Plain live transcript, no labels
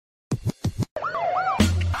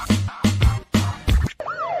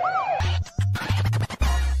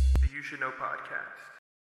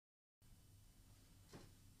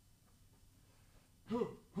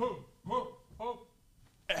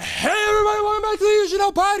back to the You Should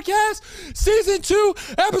Know Podcast, Season 2,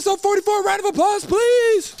 Episode 44. Round of applause,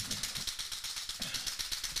 please.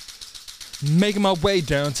 Making my way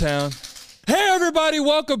downtown. Hey, everybody.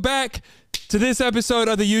 Welcome back to this episode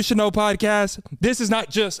of the You Should Know Podcast. This is not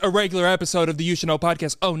just a regular episode of the You Should Know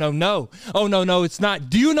Podcast. Oh, no. Oh, no, it's not.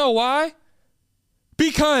 Do you know why?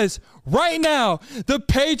 Because right now, the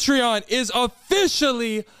Patreon is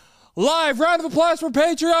officially live. Round of applause for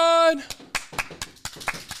Patreon.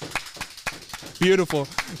 Beautiful.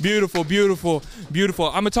 I'm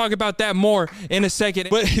going to talk about that more in a second.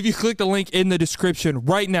 But if you click the link in the description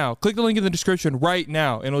right now,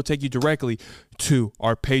 and it'll take you directly to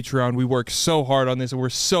our Patreon. We work so hard on this, and we're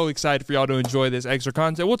so excited for y'all to enjoy this extra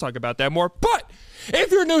content. We'll talk about that more. But if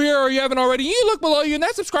you're new here or you haven't already, you look below you, and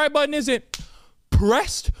that subscribe button isn't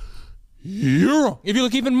pressed, you're wrong. If you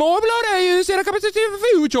look even more below there, you see a comment section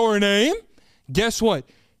with your name. Guess what?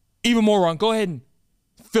 Even more wrong. Go ahead and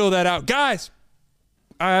fill that out. Guys,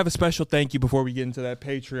 I have a special thank you before we get into that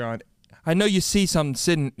Patreon. I know you see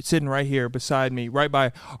something sitting right here beside me, right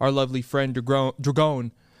by our lovely friend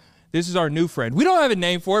Dragon. This is our new friend. We don't have a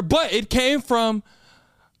name for it, but it came from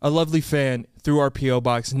a lovely fan through our P.O.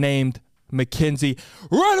 box named Mackenzie.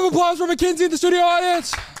 Round of applause for Mackenzie in the studio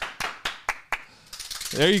audience.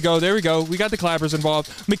 There you go. There we go. We got the clappers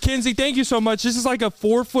involved. Mackenzie, thank you so much. This is like a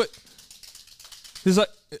 4 foot. This is like.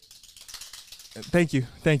 Thank you.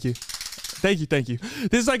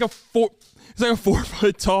 This is like a 4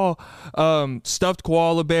 foot tall stuffed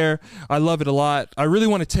koala bear. I love it a lot. I really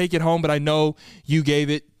want to take it home, but I know you gave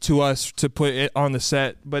it to us to put it on the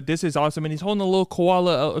set. But this is awesome, and he's holding a little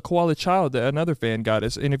koala, a koala child that another fan got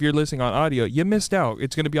us. And if you're listening on audio, you missed out.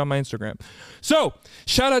 It's going to be on my Instagram. So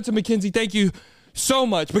shout out to Mackenzie. Thank you so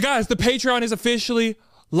much. But guys, the Patreon is officially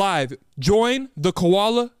live. Join the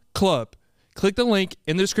Koala Club. Click the link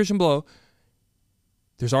in the description below.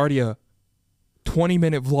 There's already a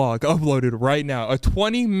 20-minute vlog uploaded right now. A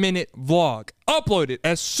 20-minute vlog uploaded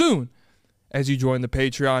as soon as you join the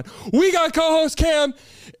Patreon. We got co-host Cam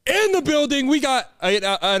in the building. We got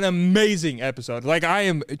an amazing episode. Like, I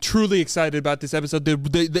am truly excited about this episode.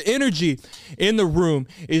 The energy in the room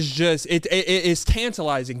is just, it is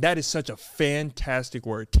tantalizing. That is such a fantastic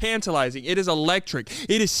word. Tantalizing. It is electric.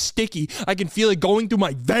 It is sticky. I can feel it going through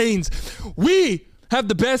my veins. We have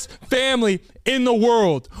the best family in the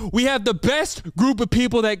world. We have the best group of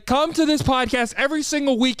people that come to this podcast every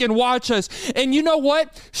single week and watch us. And you know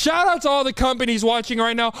what? Shout out to all the companies watching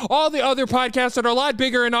right now, all the other podcasts that are a lot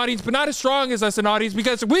bigger in audience, but not as strong as us in audience,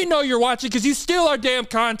 because we know you're watching because you steal our damn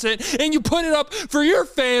content and you put it up for your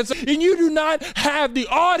fans, and you do not have the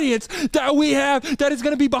audience that we have that is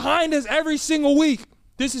going to be behind us every single week.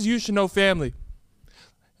 This is You Should Know Family.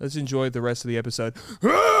 Let's enjoy the rest of the episode.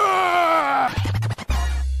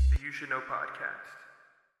 No podcast.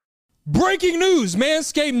 Breaking news,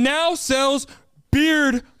 Manscaped now sells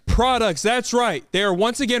beard products. That's right. They are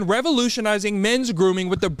once again revolutionizing men's grooming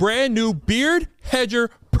with the brand new Beard Hedger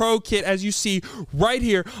Pro Kit, as you see right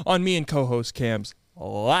here on me and co-host Cam's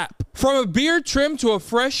lap. From a beard trim to a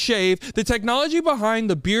fresh shave, the technology behind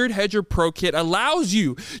the Beard Hedger Pro Kit allows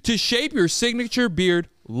you to shape your signature beard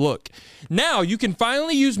look. Now you can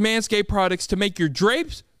finally use Manscaped products to make your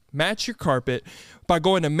drapes match your carpet by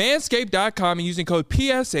going to manscaped.com and using code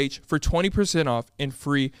PSH for 20% off and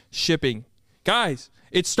free shipping. Guys,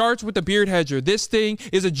 it starts with the Beard Hedger. This thing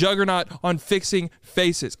is a juggernaut on fixing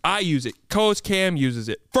faces. I use it. Co-host Cam uses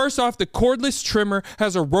it. First off, the cordless trimmer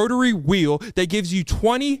has a rotary wheel that gives you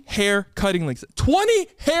 20 hair cutting links. 20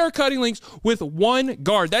 hair cutting links with one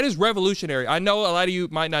guard. That is revolutionary. I know a lot of you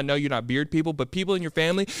might not know, you're not beard people, but people in your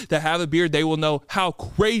family that have a beard, they will know how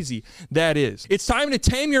crazy that is. It's time to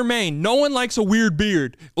tame your mane. No one likes a weird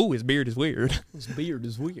beard. Ooh, his beard is weird. His beard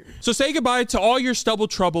is weird. So say goodbye to all your stubble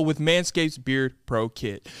trouble with Manscaped's Beard Pro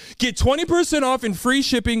Kit. Get 20% off and free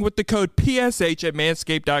shipping with the code PSH at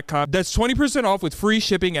manscaped.com. That's 20% off with free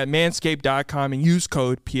shipping at manscaped.com and use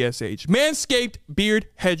code PSH. Manscaped Beard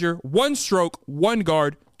Hedger, one stroke, one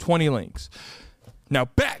guard, 20 links. Now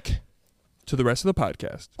back to the rest of the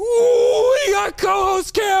podcast. Ooh, we got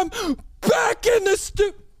co-host Cam back in the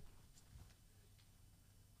studio.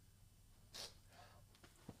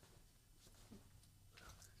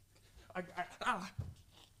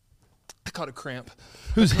 I caught a cramp.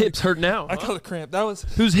 Whose hips hurt now? I caught a cramp. That was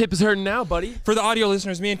whose hip is hurting now, buddy? For the audio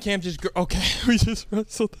listeners, me and Cam just we just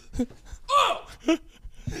wrestled. Oh!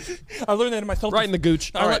 I learned that in my self. Right in the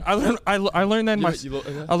gooch. I learned that in I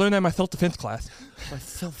learned that in my self-defense class. My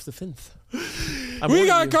self-defense. We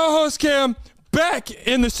got co-host Cam back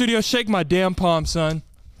in the studio. Shake my damn palm, son.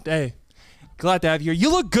 Hey. Glad to have you here.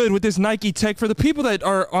 You look good with this Nike Tech. For the people that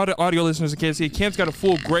are audio listeners and can't see it, Cam's got a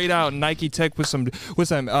full grayed out Nike Tech with some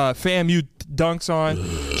FAMU dunks on,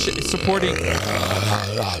 supporting.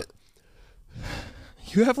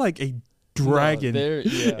 You have like a dragon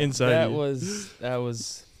inside that you. That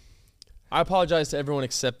was. I apologize to everyone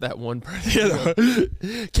except that one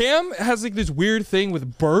person. Cam has like this weird thing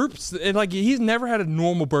with burps, and like he's never had a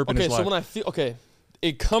normal burp in his life. Okay, so when I feel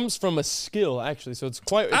it comes from a skill actually. So it's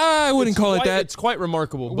quite. I wouldn't call it that. It's quite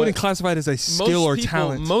remarkable. I wouldn't classify it as a skill or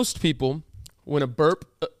talent. Most people, when a burp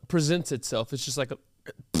presents itself, it's just like a.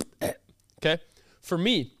 Okay, for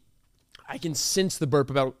me, I can sense the burp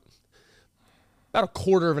about a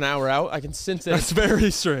quarter of an hour out. I can sense that. That's very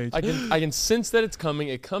strange. I can sense that it's coming.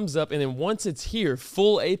 It comes up, and then once it's here,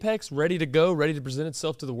 full apex, ready to go, ready to present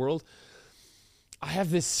itself to the world. I have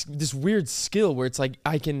this weird skill where it's like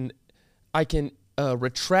I can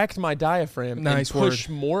retract my diaphragm and push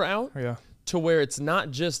more out. Yeah. To where it's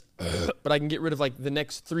not just, but I can get rid of like the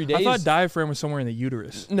next 3 days. I thought diaphragm was somewhere in the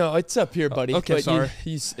uterus. No, it's up here, buddy. Okay, but sorry.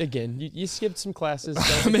 You skipped some classes.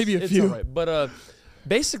 So Maybe a few. It's all right. But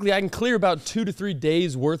basically, I can clear about 2 to 3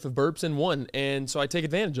 days worth of burps in one, and so I take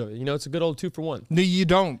advantage of it. You know, it's a good old 2 for 1. No, you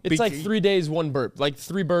don't. It's like 3 days, 1 burp, like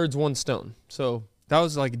 3 birds, 1 stone. So that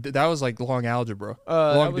was like long algebra,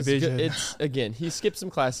 long division. It's again, he skipped some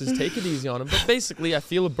classes. Take it easy on him. But basically, I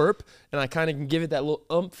feel a burp, and I kind of can give it that little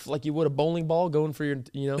oomph, like you would a bowling ball going for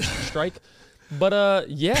your strike. But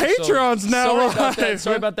yeah, Patreon's now live.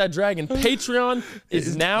 Sorry about that, Dragon. Patreon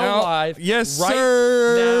is now live. Yes, right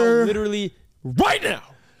sir. now, literally right now.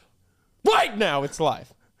 Right now, it's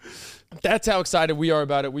live. That's how excited we are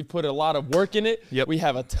about it. We put a lot of work in it. Yep. We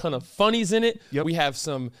have a ton of funnies in it. Yep. We have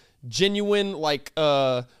some genuine, like,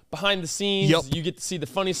 behind the scenes. Yep. You get to see the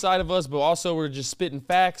funny side of us, but also we're just spitting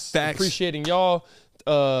facts. Appreciating y'all,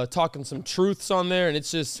 talking some truths on there, and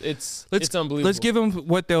it's unbelievable. Let's give them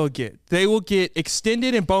what they'll get. They will get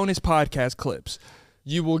extended and bonus podcast clips.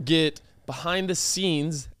 You will get behind the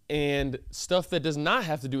scenes and stuff that does not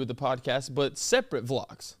have to do with the podcast, but separate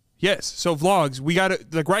vlogs. Yes, so vlogs. We got to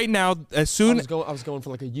like right now. As soon I was going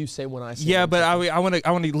for like a you say when I say. Yeah, but I want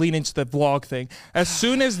to lean into the vlog thing. As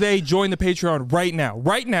soon as they join the Patreon right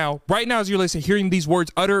now, as you're listening, hearing these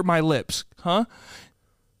words utter my lips, a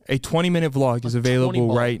 20-minute vlog is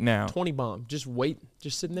available right now. 20 bomb. Just wait.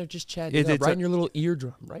 Just sitting there, just chatting. Right in your little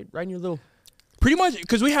eardrum. Right in your little. Pretty much,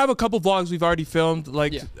 because we have a couple vlogs we've already filmed,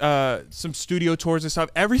 like some studio tours and stuff.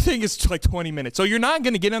 Everything is like 20 minutes. So you're not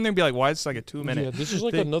going to get on there and be like, why is this like a 2-minute? Yeah, this is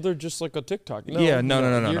like another, just like a TikTok. No.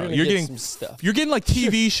 You're getting some stuff. You're getting like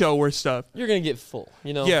TV show or stuff. You're going to get full.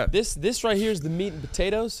 You know? Yeah. This right here is the meat and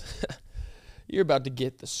potatoes. You're about to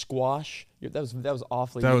get the squash. That was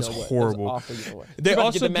awfully. That was horrible. That was awfully. You know what? They You're about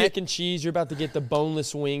also to get the mac and cheese. You're about to get the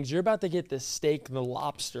boneless wings. You're about to get the steak and the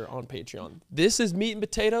lobster on Patreon. This is meat and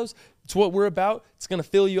potatoes. It's what we're about. It's gonna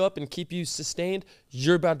fill you up and keep you sustained.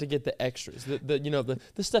 You're about to get the extras. The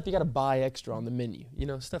stuff you gotta buy extra on the menu. You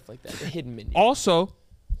know, stuff like that. The hidden menu. Also,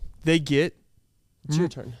 they get it's your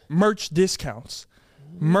turn. Merch discounts.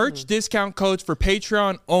 Merch discount codes for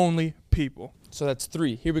Patreon only people. So that's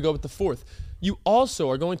 3. Here we go with the 4th. You also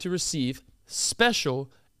are going to receive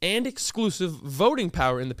special and exclusive voting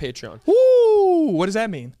power in the Patreon. Woo! What does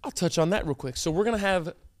that mean? I'll touch on that real quick. So we're going to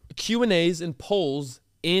have Q&As and polls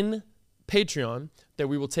in Patreon that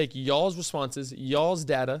we will take y'all's responses, y'all's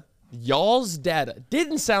data. Y'all's data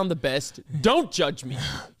didn't sound the best. Don't judge me.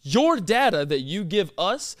 Your data that you give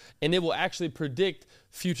us, and it will actually predict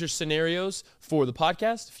future scenarios for the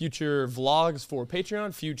podcast, future vlogs for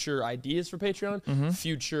Patreon, future ideas for Patreon,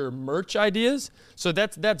 future merch ideas. So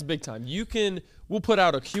that's big time. We'll put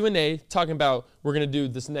out a Q&A talking about we're going to do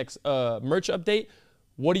this next merch update.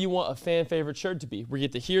 What do you want a fan favorite shirt to be? We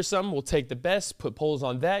get to hear something. We'll take the best, put polls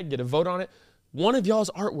on that, get a vote on it. One of y'all's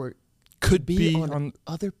artwork could be on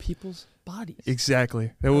other people's bodies.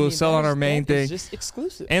 Exactly. That will sell on our main thing. It's just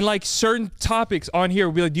exclusive. And like certain topics on here,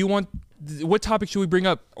 we'll be like, what topic should we bring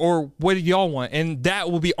up? Or what do y'all want? And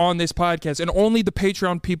that will be on this podcast. And only the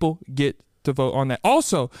Patreon people get to vote on that.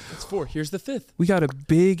 Also, that's 4. Here's the 5th. We got a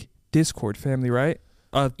big Discord family, right?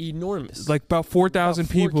 Enormous. Like about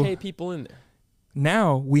 4,000 people. 4K people in there.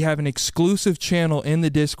 Now we have an exclusive channel in the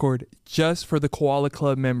Discord just for the Koala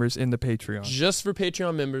Club members in the Patreon. Just for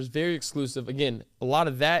Patreon members, very exclusive. Again, a lot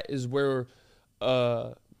of that is where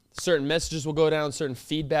certain messages will go down, certain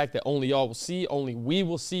feedback that only y'all will see, only we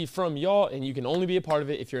will see from y'all, and you can only be a part of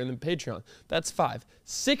it if you're in the Patreon. That's 5.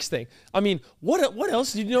 6th thing. I mean, what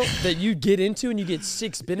else do you know that you get into and you get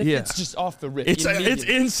 6 benefits just off the rip? It's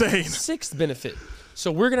insane. 6th benefit.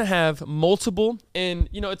 So we're gonna have multiple, and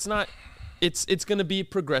it's going to be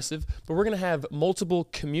progressive, but we're going to have multiple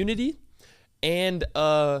community and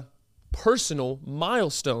personal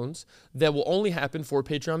milestones that will only happen for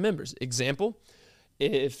Patreon members. Example,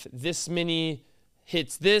 if this many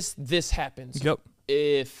hits this happens. Yep.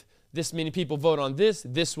 If this many people vote on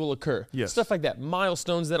this will occur. Yes. Stuff like that.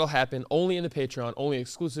 Milestones that'll happen only in the Patreon, only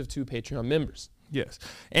exclusive to Patreon members. Yes.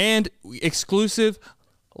 And exclusive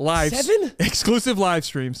live Seven? Exclusive live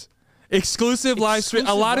streams. Exclusive live stream.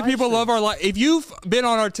 A lot of people love our live. If you've been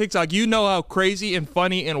on our TikTok, you know how crazy and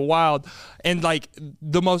funny and wild and like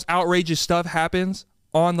the most outrageous stuff happens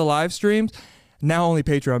on the live streams. Now only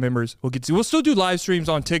Patreon members will get to. We'll still do live streams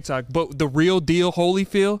on TikTok, but the real deal,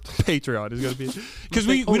 Holyfield, Patreon is going to be. Because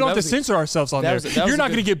we don't have to censor ourselves on there. You're not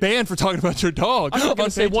going to get banned for talking about your dog. I'm not going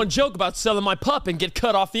to say one joke about selling my pup and get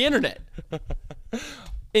cut off the internet.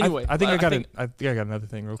 Anyway, I think I got another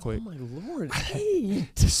thing real quick. Oh my Lord! Hey.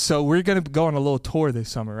 So we're gonna go on a little tour this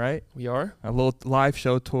summer, right? We are. A little live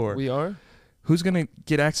show tour. We are. Who's gonna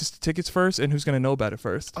get access to tickets first, and who's gonna know about it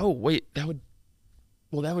first? Oh wait, that would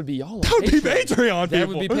be y'all. That would be Patreon. That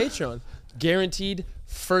would be Patreon. Guaranteed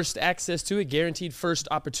first access to it. Guaranteed first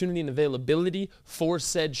opportunity and availability for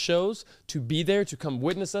said shows to be there, to come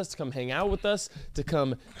witness us, to come hang out with us, to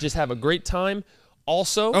come just have a great time.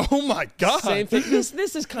 Also, oh my God, same thing.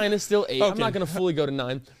 This is kind of still 8. Okay. I'm not going to fully go to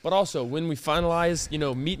 9, but also when we finalize,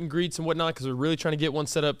 meet and greets and whatnot, because we're really trying to get one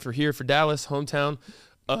set up for Dallas, hometown.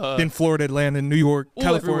 Then Florida, Atlanta, New York,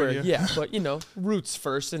 California. Everywhere. Yeah, but roots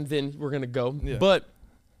first, and then we're gonna go. Yeah. But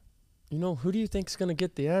who do you think's gonna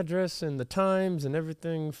get the address and the times and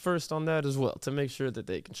everything first on that as well to make sure that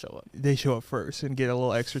they can show up? They show up first and get a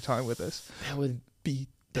little extra time with us. That would be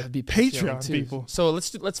Patreon too. people. So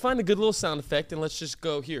let's find a good little sound effect and let's just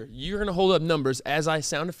go here. You're gonna hold up numbers as I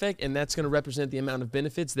sound effect, and that's gonna represent the amount of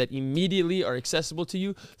benefits that immediately are accessible to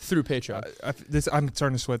you through Patreon. I'm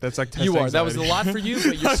starting to sweat. That's like test you are. anxiety. That was a lot for you,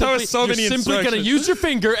 but you're That was so many simply gonna instructions. use your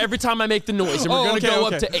finger every time I make the noise, and we're gonna go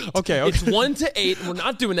up to 8. Okay. It's 1 to 8, and we're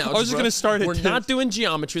not doing algebra. I was just gonna start at We're 10. not doing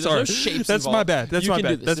geometry. There's no shapes That's involved. my bad. That's you my can bad.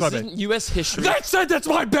 Do this. That's my This bad. isn't U.S. history. That's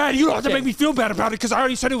my bad. You don't have to Okay. make me feel bad about it because I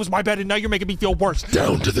already said it was my bad, and now you're making me feel worse.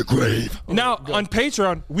 Down to the grave. Now on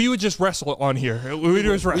Patreon, we would just wrestle on here. We would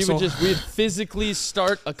just wrestle. We'd physically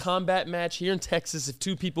start a combat match here in Texas if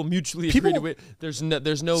two people mutually agree to it. There's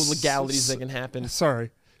no legalities that can happen.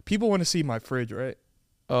 Sorry, people want to see my fridge, right?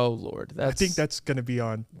 Oh Lord, I think that's gonna be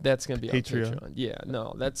on. that's gonna be Patreon. on Patreon. Yeah,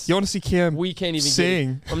 no, that's. You want to see Cam? We can't even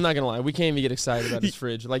sing. I'm not gonna lie. We can't even get excited about his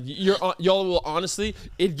fridge. Like y'all will honestly,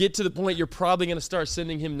 it get to the point you're probably gonna start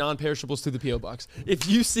sending him non-perishables to the PO box. If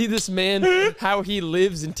you see this man, how he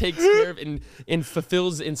lives and takes care of and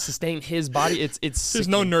fulfills and sustains his body, it's. There's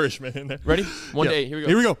no nourishment in there. Ready? One Yeah. day. Here we go.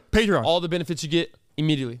 Here we go. Patreon. All the benefits you get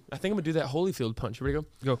immediately. I think I'm gonna do that Holyfield punch. Ready to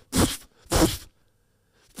go? Go.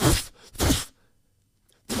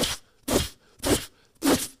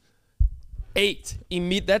 8.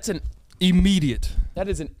 That's an Immediate. That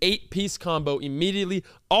is an 8-piece combo immediately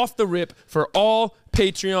off the rip for all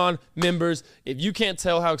Patreon members. If you can't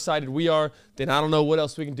tell how excited we are, then I don't know what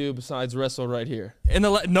else we can do besides wrestle right here. And the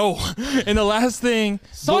last thing.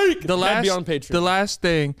 Psych! The last That'd be on Patreon. The last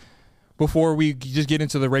thing before we just get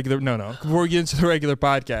into the regular. Before we get into the regular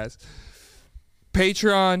podcast,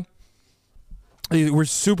 Patreon. We're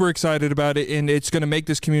super excited about it, and it's going to make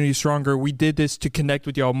this community stronger. We did this to connect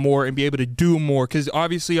with y'all more and be able to do more, because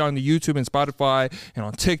obviously on the YouTube and Spotify and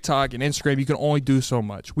on TikTok and Instagram, you can only do so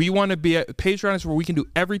much. We want to be at Patreon is where we can do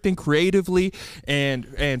everything creatively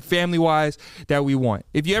and family-wise that we want.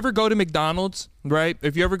 If you ever go to McDonald's, right?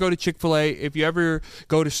 If you ever go to Chick-fil-A, if you ever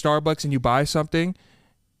go to Starbucks and you buy something,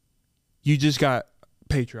 you just got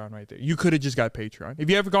Patreon right there. You could have just got Patreon. If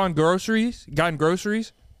you ever gotten groceries,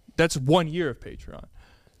 that's 1 year of Patreon.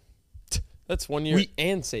 That's 1 year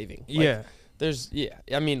and saving. Yeah.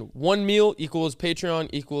 I mean, one meal equals Patreon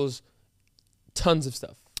equals tons of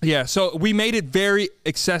stuff. Yeah, so we made it very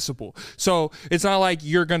accessible. So it's not like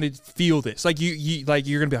you're gonna feel this. Like you're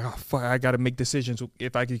gonna be like, oh fuck, I gotta make decisions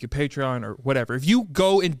if I could get Patreon or whatever. If you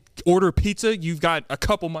go and order pizza, you've got a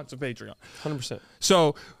couple months of Patreon. 100%.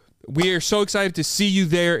 So we are so excited to see you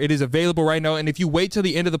there. It is available right now, and if you wait till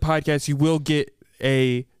the end of the podcast, you will get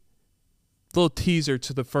a little teaser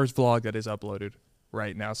to the first vlog that is uploaded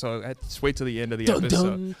right now. So just wait till the end of the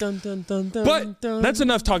episode. But that's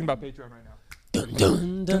enough talking about Patreon right now. Oh,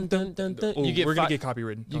 we're gonna get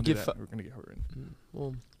copywritten. We're gonna get copywritten.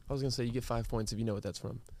 Well, I was gonna say you get 5 points if you know what that's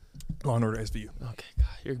from. Law and Order SVU. Okay, God,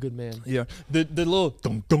 you're a good man. Yeah, the little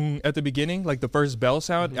dong dong at the beginning, like the first bell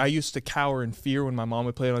sound. I used to cower in fear when my mom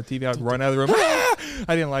would play it on TV. I'd run out of the room.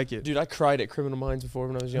 I didn't like it. Dude, I cried at Criminal Minds before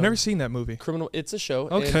when I was young. Never seen that movie. It's a show.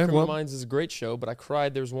 Okay, and Criminal well- Minds is a great show, but I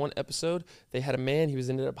cried. There was one episode. They had a man. He was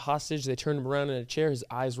ended up hostage. They turned him around in a chair. His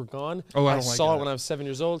eyes were gone. Oh, I I don't like saw that. it when I was 7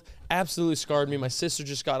 years old. Absolutely scarred me. My sister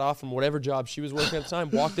just got off from whatever job she was working at the time.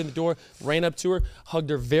 Walked in the door, ran up to her, hugged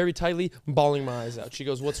her very tightly, bawling my eyes out. She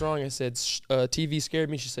goes, "What's wrong?" I said, "TV scared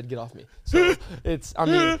me." She said, "Get off me." So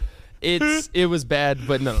it was bad,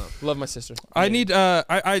 but no. Love my sister. I need I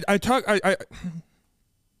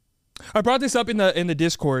brought this up in the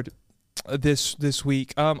Discord this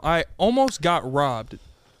week. I almost got robbed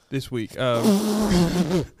this week.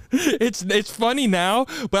 It's funny now,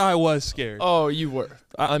 but I was scared. Oh, you were.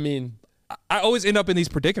 I mean, I always end up in these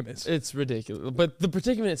predicaments. it's ridiculous. But the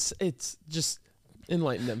predicament, it's just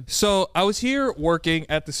enlighten them. So I was here working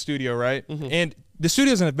at the studio, right? And the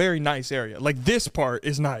studio's in a very nice area. Like this part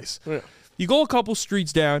is nice. Yeah. You go a couple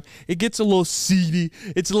streets down, it gets a little seedy.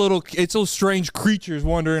 It's those strange creatures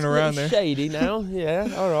wandering around there. Shady now. Yeah,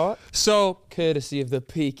 all right. So Courtesy of the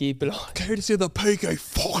Peaky Blinders. courtesy of the PK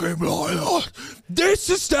fucking Blinders, this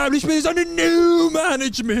establishment is under new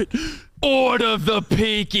management. Order of the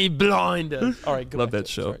Peaky Blinders. All right, go Love back that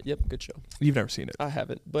to it. show. Sorry. Yep, good show. You've never seen it. I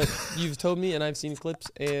haven't, but you've told me, and I've seen clips,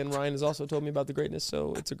 and Ryan has also told me about the greatness.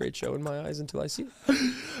 So it's a great show in my eyes until I see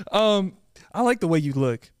it. I like the way you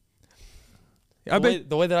look.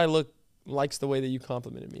 The way that I look likes the way that you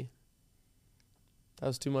complimented me. That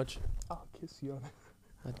was too much. I'll kiss you on it.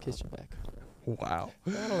 I'd kiss you back. Wow.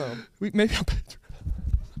 I don't know. Maybe I'll Patreon.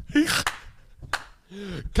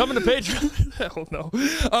 Coming to Patreon. Hell no.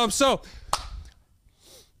 So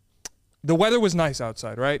the weather was nice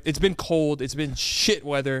outside, right? It's been cold. It's been shit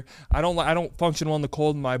weather. I don't function well in the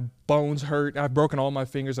cold. My bones hurt. I've broken all my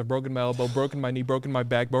fingers. I've broken my elbow, broken my knee, broken my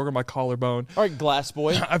back, broken my collarbone. All right, Glass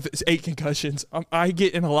Boy. I've 8 concussions. I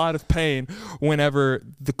get in a lot of pain whenever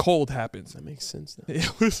the cold happens. That makes sense now.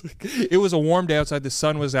 It was a warm day outside. The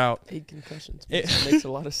sun was out. 8 concussions. Makes a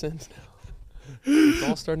lot of sense now. It's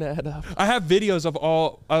all starting to add up. I have videos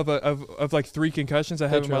of like 3 concussions I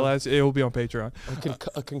have in my Patreon. lives. It will be on Patreon.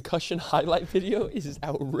 A concussion highlight video is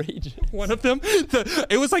outrageous. One of them,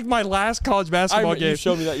 it was like my last college basketball game. You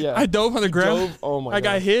showed me that, yeah. I dove on the ground. Oh my I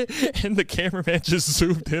got God. hit, and the cameraman just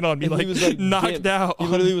zoomed in on me, And like, he was like knocked gimp. out. He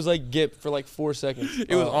literally was like gip for like 4 seconds.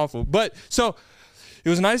 It was awful. But so it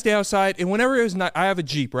was a nice day outside, and whenever it was nice, I have a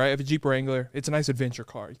Jeep, right? I have a Jeep Wrangler. It's a nice adventure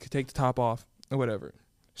car. You could take the top off or whatever.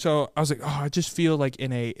 So I was like, I just feel like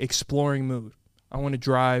in a exploring mood. I want to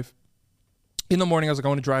drive. In the morning, I was like, I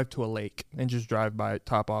want to drive to a lake and just drive by it,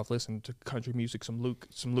 top off, listen to country music, some Luke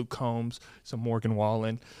Combs, some Morgan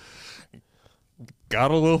Wallen.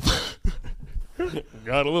 Got a little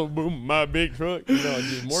boom in my big truck. No,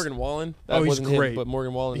 dude, Morgan Wallen. That he's wasn't great. him, but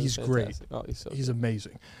Morgan Wallen He's is great. fantastic. Oh, he's so He's good.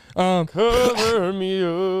 amazing. Cover me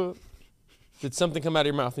up. Did something come out of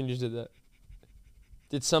your mouth when you just did that?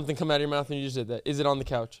 Did something come out of your mouth when you just did that? Is it on the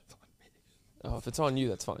couch? Oh, if it's on you,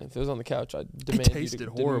 that's fine. If it was on the couch, I demand tasted you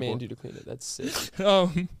to horrible. demand you to clean it. That's sick.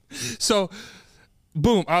 So,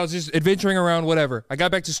 boom, I was just adventuring around, whatever. I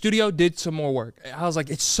got back to studio, did some more work. I was like,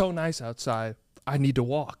 it's so nice outside. I need to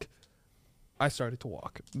walk. I started to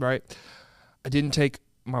walk, right? I didn't take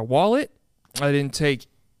my wallet. I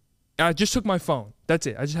just took my phone. That's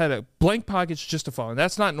it. I just had a blank pockets, just a phone.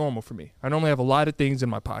 That's not normal for me. I normally have a lot of things in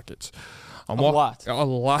my pockets. A lot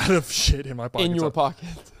of shit in my pockets. In your pocket.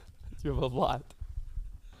 You have a lot.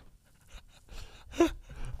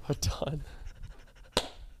 A ton.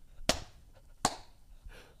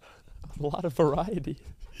 A lot of variety.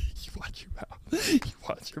 You watch your mouth. You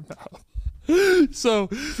watch your mouth. So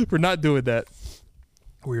we're not doing that.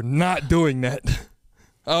 We're not doing that.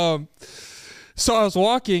 So I was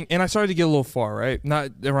walking and I started to get a little far, right?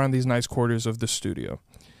 Not around these nice quarters of the studio.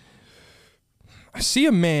 I see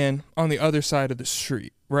a man on the other side of the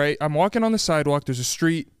street, right? I'm walking on the sidewalk. There's a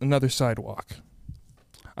street, another sidewalk.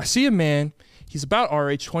 I see a man. He's about our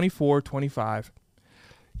age, 24, 25.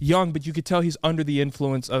 Young, but you could tell he's under the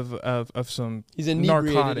influence of some He's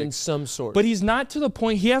inebriated narcotics. in some sort. But he's not to the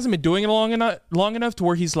point, he hasn't been doing it long enough to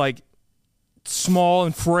where he's like small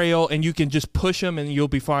and frail and you can just push him and you'll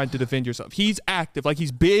be fine to defend yourself. He's active, like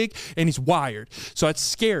he's big and he's wired. So that's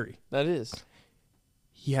scary. That is.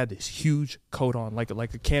 He had this huge coat on, like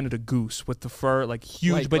a Canada Goose with the fur, like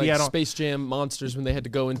huge. But he had on Space Jam monsters when they had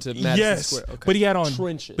to go into Madison Square. Okay. But he had on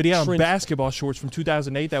Trenches. But he had on Trenches. basketball shorts from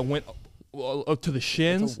 2008 that went up to the That's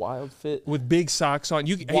shins a wild fit. with big socks on.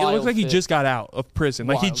 It Wild looks like he fit. just got out of prison.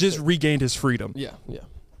 Like he Wild just fit. regained his freedom. Yeah, yeah.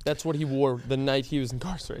 That's what he wore the night he was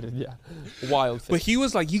incarcerated. Yeah, wild fit. But he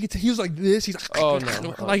was like, he was like this. He's like, Oh,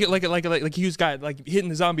 no. like he was got like hitting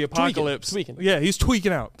the zombie apocalypse. Tweaking. Yeah, he's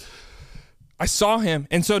tweaking out. I saw him,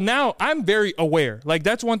 and so now I'm very aware. Like,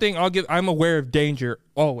 that's one thing I'm aware of danger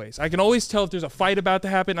always. I can always tell if there's a fight about to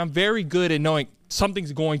happen. I'm very good at knowing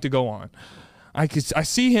something's going to go on. I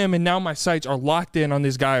see him, and now my sights are locked in on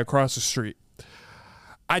this guy across the street.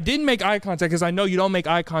 I didn't make eye contact because I know you don't make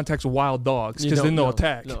eye contact with wild dogs because then they'll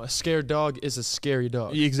attack. No, a scared dog is a scary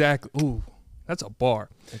dog. Exactly. Ooh, that's a bar.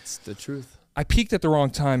 It's the truth. I peeked at the wrong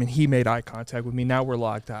time, and he made eye contact with me. Now we're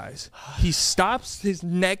locked eyes. He stops his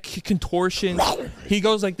neck contortion. He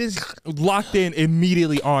goes like this, locked in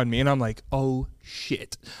immediately on me. And I'm like, oh,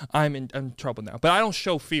 shit. I'm in trouble now. But I don't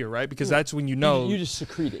show fear, right? Because that's when you know. You just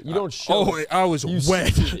secrete it. You don't show it. I was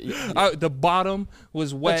wet. Yeah. The bottom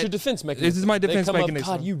was wet. That's your defense mechanism. This is my defense they come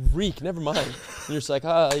mechanism. Up, God, you reek. Never mind. And you're just like,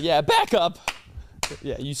 yeah, back up.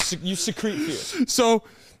 Yeah, you secrete fear. So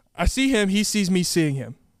I see him. He sees me seeing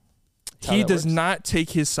him. He does not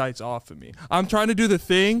take his sights off of me. I'm trying to do the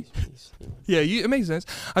thing. Yeah, it makes sense.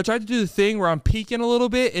 I tried to do the thing where I'm peeking a little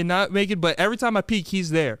bit and not make it, but every time I peek,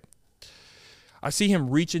 he's there. I see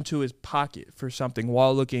him reach into his pocket for something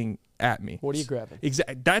while looking at me. What are you grabbing?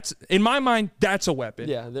 Exactly. That's, in my mind, that's a weapon.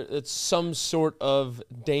 Yeah, it's some sort of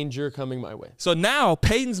danger coming my way. So now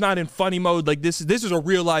Peyton's not in funny mode. Like, this is a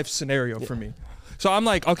real life scenario for me. So I'm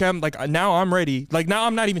like, okay, now I'm ready. Like, now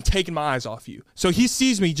I'm not even taking my eyes off you. So he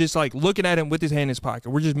sees me just like looking at him with his hand in his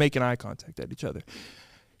pocket. We're just making eye contact at each other.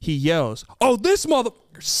 He yells, "Oh, this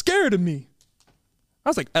motherfucker's scared of me." I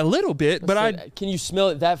was like, a little bit, but Can you smell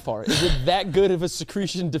it that far? Is it that good of a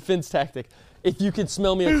secretion defense tactic? If you can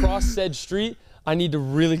smell me across said street, I need to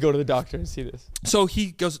really go to the doctor and see this. So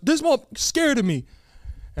he goes, "This motherfucker's scared of me."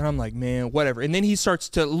 And I'm like, man, whatever. And then he starts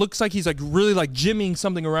to, looks like he's like really like jimmying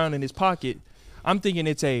something around in his pocket. I'm thinking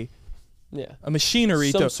it's a machinery.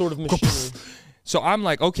 Some sort of machinery. So I'm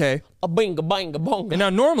like, okay. A bing, a bang, a bong. And now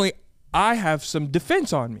normally I have some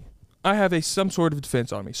defense on me. I have some sort of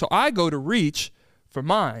defense on me. So I go to reach for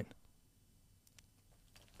mine.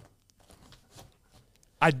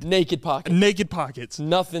 Naked pockets. Naked pockets.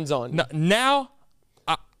 Nothing's on you. Now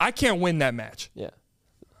I can't win that match. Yeah.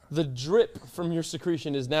 The drip from your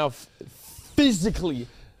secretion is now physically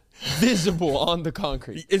visible on the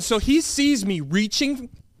concrete. And so he sees me reaching,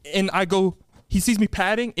 and he sees me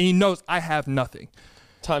patting, and he knows I have nothing.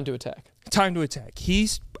 Time to attack. He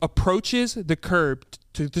approaches the curb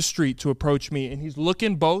to the street to approach me, and he's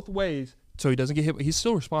looking both ways so he doesn't get hit. He's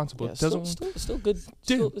still responsible. Yeah, still good.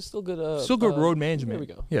 Still good. Still good road management. There we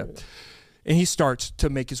go. Yeah. And he starts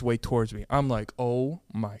to make his way towards me. I'm like, oh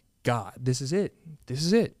my God, this is it.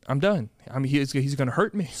 I'm done. He's going to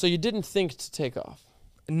hurt me. So you didn't think to take off?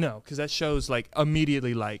 No, because that shows like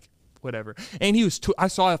immediately like whatever. And he was I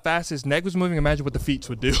saw how fast his neck was moving. Imagine what the feet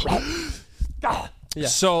would do. Yeah.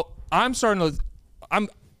 So I'm just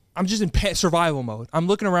in survival mode. I'm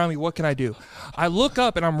looking around me. What can I do? I look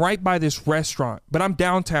up and I'm right by this restaurant, but I'm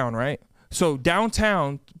downtown, right? So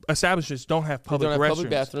downtown establishments don't have public restrooms. Public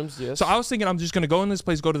bathrooms, yes. So I was thinking I'm just going to go in this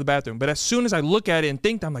place, go to the bathroom. But as soon as I look at it and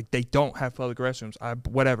think, I'm like, they don't have public restrooms.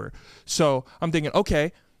 Whatever. So I'm thinking,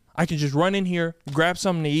 okay, I can just run in here, grab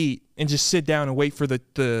something to eat, and just sit down and wait for the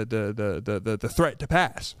threat to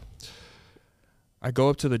pass. I go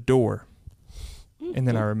up to the door, and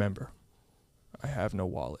then I remember, I have no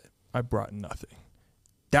wallet. I brought nothing.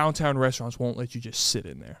 Downtown restaurants won't let you just sit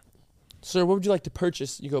in there. Sir, what would you like to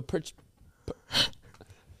purchase? You go,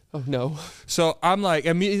 oh, no. So I'm like,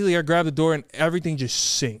 immediately I grab the door, and everything just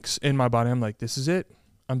sinks in my body. I'm like, this is it.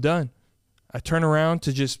 I'm done. I turn around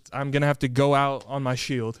I'm going to have to go out on my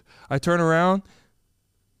shield. I turn around,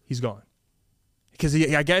 he's gone. Because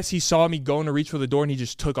I guess he saw me going to reach for the door and he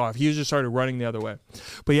just took off. He just started running the other way.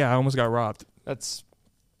 But yeah, I almost got robbed.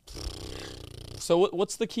 So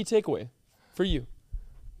what's the key takeaway for you?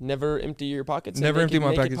 Never empty your pockets? Never empty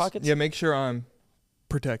my pockets. Yeah, make sure I'm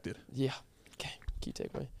protected. Yeah. Okay, key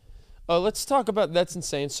takeaway. Let's talk about, that's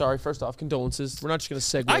insane. Sorry, first off, condolences. We're not just going to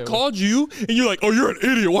segue. I called you, and you're like, oh, you're an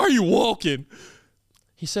idiot. Why are you walking?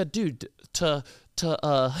 He said, dude, to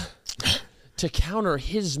counter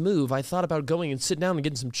his move, I thought about going and sitting down and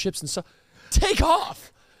getting some chips and stuff. Take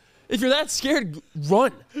off. If you're that scared,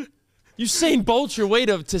 run. Usain Bolt your way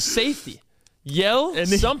to safety. Yell and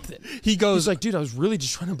something. He's like, dude, I was really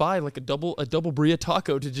just trying to buy like a double birria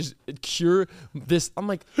taco to just cure this. I'm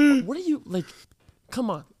like, what are you, like, come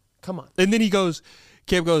on. And then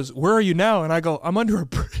Caleb goes, where are you now? And I go, I'm under a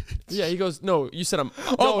bridge. Yeah, he goes, no, you said I'm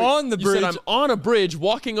on the bridge. You said I'm on a bridge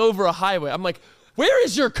walking over a highway. I'm like, where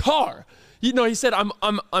is your car? He said I'm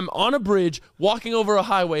on a bridge walking over a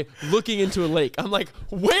highway looking into a lake. I'm like,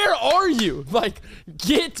 where are you? Like,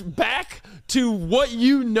 get back to what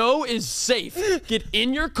you know is safe. Get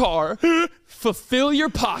in your car, fulfill your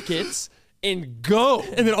pockets, and go.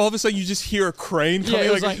 And then all of a sudden you just hear a crane coming. Yeah,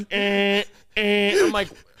 it was like I'm like,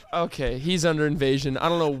 okay, he's under invasion. I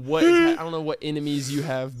don't know what enemies you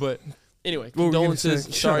have, but anyway, What were you gonna condolences.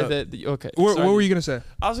 say? Sorry Shut up. that okay. what sorry. were you gonna say?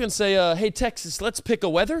 I was gonna say, hey Texas, let's pick a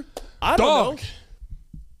weather. I don't Dog. know.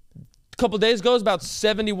 A couple days ago, it's about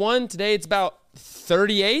 71. Today, it's about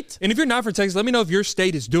 38. And if you're not from Texas, let me know if your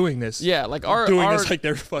state is doing this. Yeah, like our This like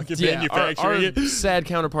they're fucking manufacturing it. our sad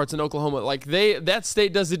counterparts in Oklahoma, like that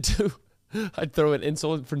state does it too. I'd throw an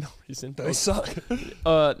insult for no reason. They suck.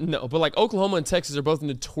 No, but like Oklahoma and Texas are both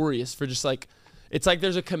notorious for just like, it's like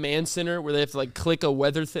there's a command center where they have to like click a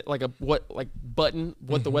weather button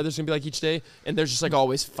what the weather's gonna be like each day, and there's just like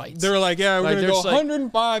always fights. They're like, yeah, we're Like, gonna go there's, like,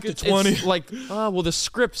 105 to It's 20. like, well, the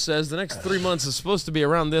script says the next 3 months is supposed to be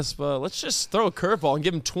around this, but let's just throw a curveball and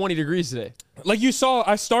give them 20 degrees today. Like you saw,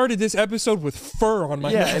 I started this episode with fur on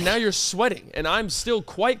my Yeah, neck. and now you're sweating, and I'm still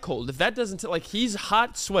quite cold. If that doesn't like he's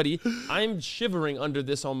hot, sweaty, I'm shivering under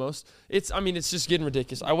this almost. It's just getting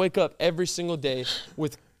ridiculous. I wake up every single day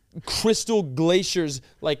with crystal glaciers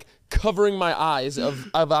like covering my eyes of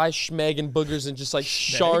eye schmeg and boogers and just like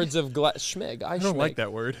shards of glass. Schmeg. I don't like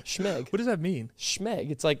that word. Schmeg. What does that mean?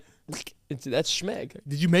 Schmeg. It's like that's schmeg.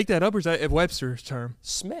 Did you make that up or is that a Webster's term?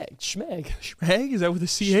 Smeg. Schmeg. Schmeg? Is that with a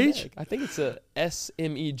CH? Schmeg. I think it's a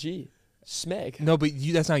SMEG. Smeg. No, but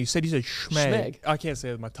that's not how you said. You said schmeg. Schmeg. I can't say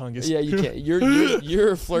it with my tongue. Is Yeah, you can't.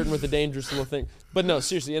 You're flirting with a dangerous little thing. But no,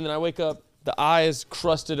 seriously. And then I wake up, the eyes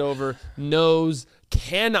crusted over, nose,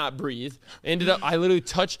 cannot breathe. I literally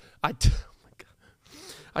touch. Oh my God.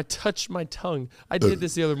 I touched my tongue. I did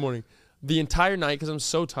this the other morning. The entire night, because I'm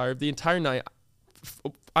so tired. The entire night,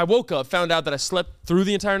 I woke up, found out that I slept through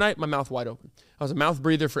the entire night, my mouth wide open. I was a mouth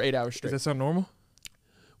breather for 8 hours straight. Does that sound normal?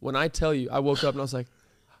 When I tell you, I woke up and I was like,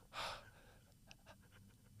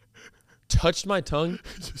 touched my tongue.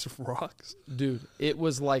 Just rocks. Dude, it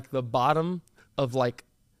was like the bottom of like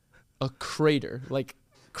a crater, like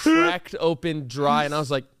cracked open, dry, and I was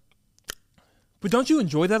like, But don't you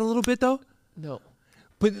enjoy that a little bit though? no,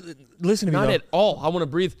 But listen to me not though. at all. I want to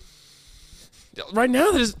breathe. Right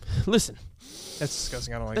now, listen. That's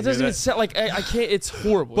disgusting. I don't like That to hear doesn't even sound like I can't. It's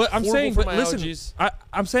horrible. But It's I'm horrible saying, for but my listen, allergies.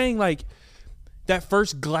 I'm saying like that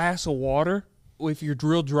first glass of water, if you're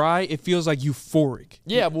real dry, it feels like euphoric.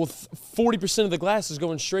 Yeah, well, 40% of the glass is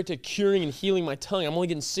going straight to curing and healing my tongue. I'm only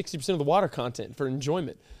getting 60% of the water content for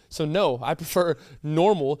enjoyment. So no, I prefer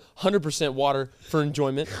normal 100% water for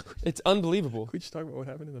enjoyment. It's unbelievable. Could we just talk about what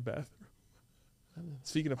happened in the bathroom?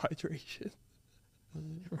 Speaking of hydration,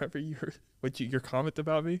 remember your comment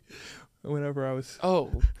about me whenever I was.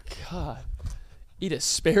 Oh, God. Eat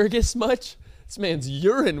asparagus much? This man's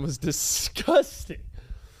urine was disgusting.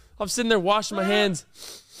 I'm sitting there washing my hands.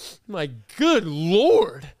 I'm like, good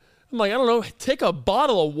Lord. I'm like, I don't know, take a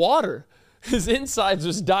bottle of water. His insides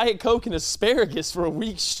was Diet Coke and asparagus for a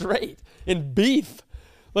week straight and beef.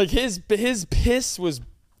 Like his piss was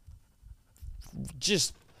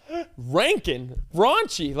just ranking,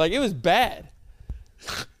 raunchy. Like it was bad.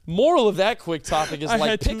 Moral of that quick topic is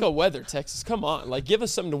pick a weather, Texas. Come on, like give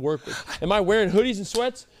us something to work with. Am I wearing hoodies and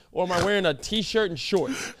sweats or am I wearing a t-shirt and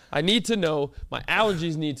shorts? I need to know. My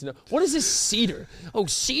allergies need to know. What is this cedar? Oh,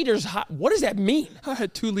 cedar's hot. What does that mean? I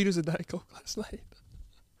had 2 liters of Diet Coke last night.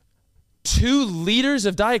 2 liters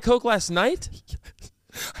of Diet Coke last night?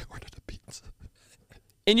 I ordered a pizza.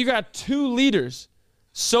 And you got 2 liters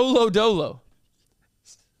solo dolo.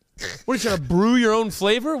 What are you trying to brew your own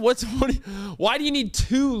flavor? Why do you need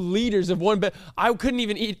 2 liters of one? I couldn't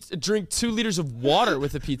even drink 2 liters of water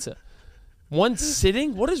with a pizza. One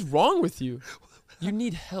sitting? What is wrong with you? You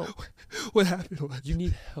need help. What happened was. You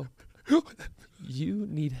need help. You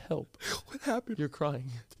need help. What happened? You're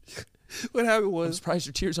crying. What happened I'm was. surprised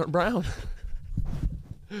your tears aren't brown.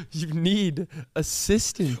 You need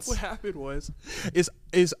assistance. What happened was,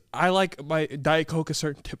 is I like my Diet Coke a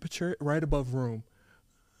certain temperature right above room.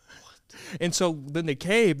 And so then they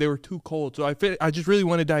came, they were too cold. So I just really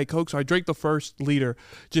wanted Diet Coke, so I drank the first liter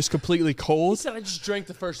just completely He cold. said I just drank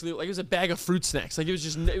the first liter like it was a bag of fruit snacks. Like it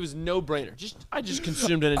was no brainer. I just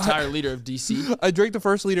consumed an entire liter of DC. I drank the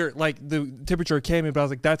first liter, like the temperature came in, but I was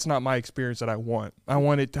like, that's not my experience that I want. I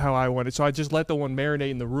want it how I want it. So I just let the one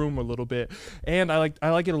marinate in the room a little bit. And I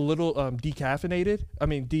like it a little decaffeinated. I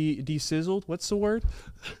mean, de-sizzled. What's the word?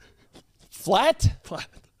 Flat? Flat.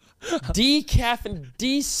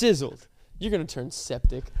 De-sizzled. You're gonna turn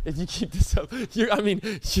septic if you keep this up. You're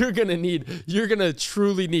gonna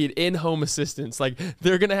truly need in-home assistance. Like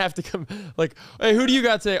they're gonna have to come. Like, hey, who do you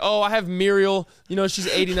got today? Oh, I have Muriel. You know, she's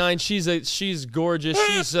 89. She's gorgeous.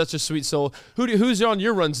 She's such a sweet soul. Who's on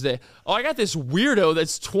your runs today? Oh, I got this weirdo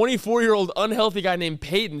that's 24-year-old unhealthy guy named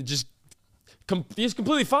Peyton. Just He's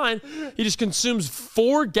completely fine. He just consumes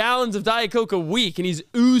 4 gallons of Diet Coke a week, and he's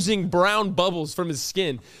oozing brown bubbles from his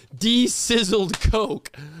skin. De-sizzled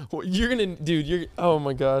Coke. You're gonna, dude. Oh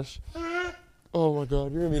my gosh. Oh my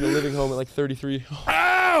God. You're gonna be in a living home at like 33.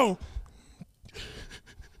 Ow!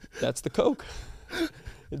 That's the Coke.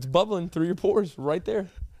 It's bubbling through your pores right there.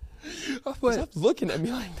 Stop looking at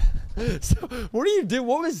me like that. So, what do you do?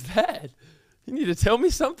 What was that? You need to tell me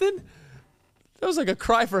something? That was like a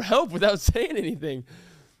cry for help without saying anything.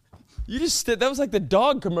 You just, that was like the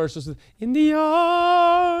dog commercials. In the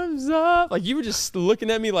arms of, like you were just looking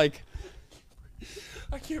at me like.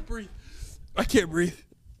 I can't breathe. I can't breathe.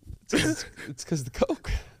 It's because of the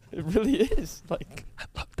Coke. It really is. Like, I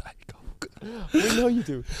love Diet Coke. We know you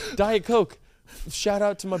do. Diet Coke. Shout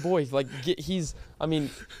out to my boy. Like, I mean,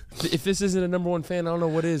 if this isn't a #1 fan, I don't know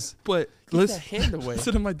what is. But Get that hand away.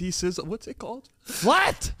 Listen to my de-sizzle. What's it called?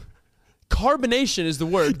 Flat. Carbonation is the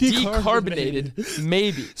word. Decarbonated,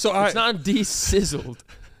 maybe. So it's not de-sizzled.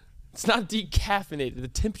 It's not decaffeinated. The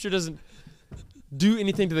temperature doesn't do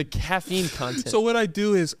anything to the caffeine content. So what I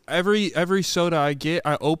do is every soda I get,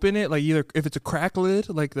 I open it, like either if it's a crack lid,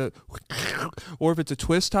 like or if it's a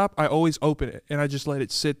twist top, I always open it and I just let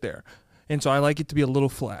it sit there. And so I like it to be a little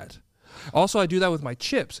flat. Also, I do that with my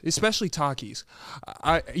chips, especially Takis.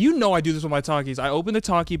 I do this with my Takis. I open the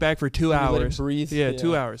Taki bag for 2 hours. Let it breathe. Yeah,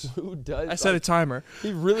 2 hours. Who does? I set a timer.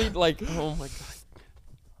 He really oh my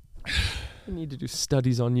God. I need to do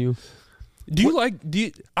studies on you.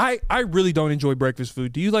 I really don't enjoy breakfast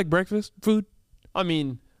food. Do you like breakfast food? I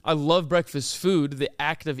mean, I love breakfast food. The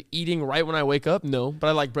act of eating right when I wake up, no. But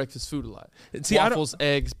I like breakfast food a lot. See, waffles,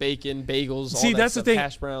 eggs, bacon, bagels. See, all that that's stuff, the thing.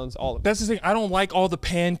 Hash browns, all of it. That's the thing. I don't like all the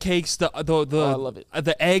pancakes. I love it.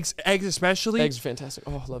 The eggs especially. Eggs are fantastic.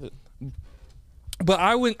 Oh, I love it. But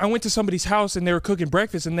I went to somebody's house and they were cooking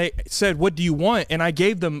breakfast and they said, "What do you want?" And I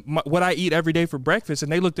gave them what I eat every day for breakfast,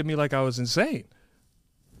 and they looked at me like I was insane.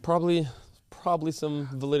 Probably some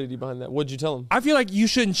validity behind that. What'd you tell them? I feel like you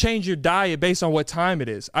shouldn't change your diet based on what time it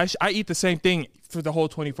is. I eat the same thing for the whole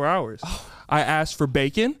 24 hours. I asked for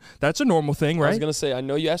bacon. That's a normal thing, right? I was going to say, I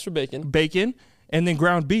know you asked for bacon. Bacon and then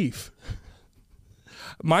ground beef.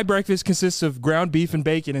 My breakfast consists of ground beef and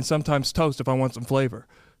bacon and sometimes toast if I want some flavor.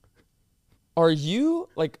 Are you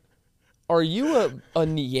a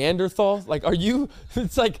Neanderthal? Like,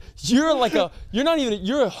 it's like, you're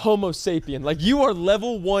a Homo sapien. Like, you are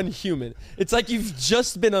level 1 human. It's like you've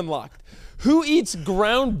just been unlocked. Who eats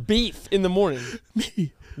ground beef in the morning?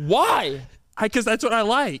 Me. Why? Because that's what I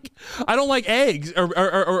like. I don't like eggs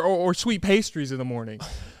or sweet pastries in the morning.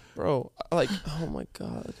 Bro, oh my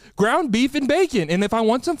God. Ground beef and bacon. And if I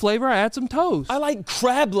want some flavor, I add some toast. I like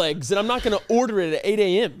crab legs, and I'm not going to order it at 8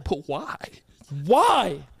 a.m. But why?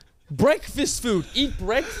 Why? Breakfast food. Eat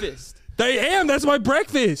breakfast. That's my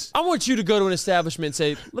breakfast. I want you to go to an establishment and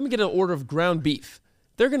say, let me get an order of ground beef.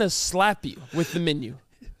 They're going to slap you with the menu.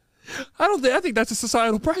 I think that's a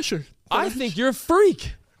societal pressure. I think you're a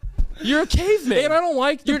freak. You're a caveman. And I don't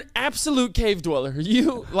like You're an absolute cave dweller.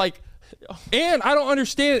 And I don't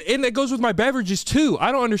understand, and that goes with my beverages too.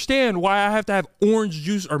 I don't understand why I have to have orange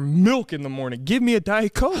juice or milk in the morning. Give me a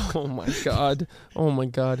Diet Coke. Oh my God. Oh my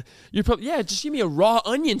God. You're probably, just give me a raw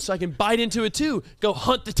onion so I can bite into it too. Go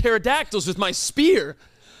hunt the pterodactyls with my spear.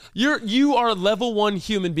 You are a level 1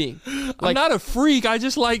 human being. I'm not a freak. I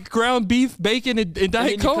just like ground beef, bacon, and Diet Coke. And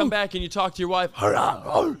then you come back and you talk to your wife.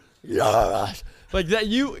 Like that,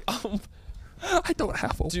 I don't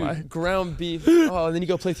have a wife. Dude, ground beef. Oh, and then you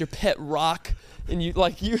go play with your pet rock, and you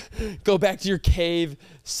go back to your cave,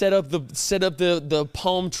 set up the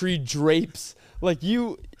palm tree drapes.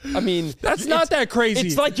 That's not that crazy.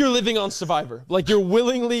 It's like you're living on Survivor. Like you're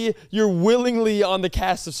willingly on the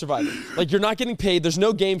cast of Survivor. Like you're not getting paid. There's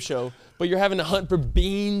no game show, but you're having to hunt for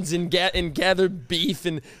beans and gather beef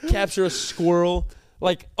and capture a squirrel.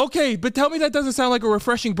 Like, okay, but tell me that doesn't sound like a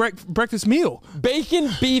refreshing breakfast meal.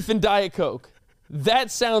 Bacon, beef, and Diet Coke. That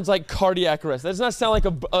sounds like cardiac arrest. That does not sound like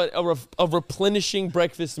a replenishing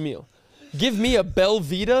breakfast meal. Give me a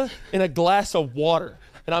Belvita and a glass of water,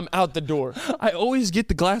 and I'm out the door. I always get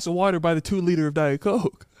the glass of water by the 2-liter of Diet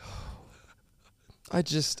Coke.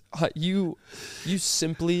 You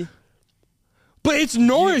simply... But it's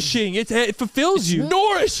nourishing. It fulfills you.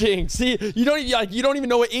 Nourishing. See, you don't even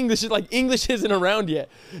know what English is. Like English isn't around yet.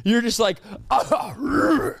 You're just like,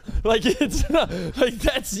 like it's not, like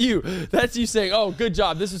that's you. That's you saying, "Oh, good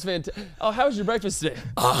job. This was fantastic. Oh, how was your breakfast today?"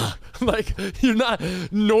 Like you're not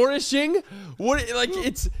nourishing.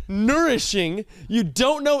 It's nourishing. You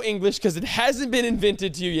don't know English because it hasn't been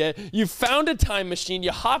invented to you yet. You found a time machine.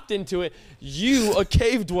 You hopped into it. You, a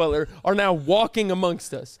cave dweller, are now walking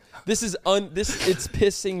amongst us. This is It's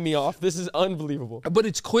pissing me off. This is unbelievable. But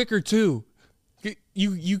it's quicker too.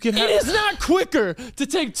 You can have. It is not quicker to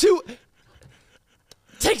take two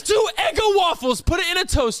Eggo waffles, put it in a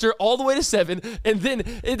toaster all the way to 7, and then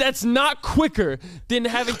that's not quicker than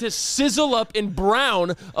having to sizzle up and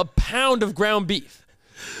brown a pound of ground beef.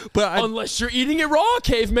 But unless you're eating it raw,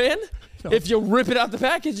 caveman. No. If you rip it out the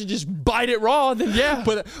package and just bite it raw, then yeah.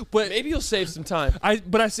 But maybe you'll save some time. I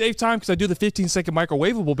save time because I do the 15-second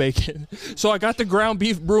microwavable bacon. So I got the ground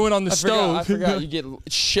beef brewing on the stove. I forgot. You get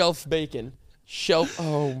shelf bacon.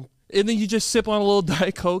 And then you just sip on a little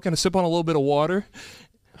Diet Coke and sip on a little bit of water.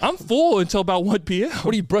 I'm full until about 1 p.m.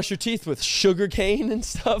 What do you brush your teeth with? Sugar cane and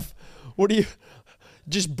stuff? What do you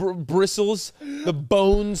just bristles? The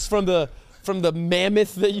bones from the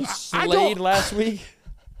mammoth that you slayed last week?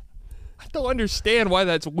 I don't understand why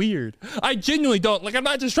that's weird. I genuinely don't. Like, I'm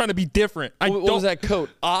not just trying to be different. What was that coat?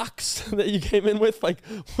 Ox that you came in with? Like,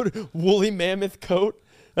 what, woolly mammoth coat?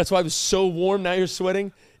 That's why it was so warm. Now you're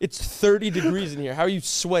sweating. It's 30 degrees in here. How are you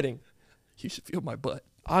sweating? You should feel my butt.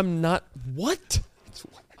 I'm not. What?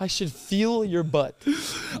 I should feel your butt.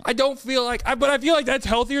 I don't feel like, but I feel like that's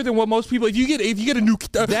healthier than what most people. If you get a if you get a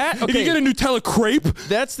Nutella crepe,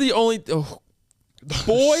 that's the only.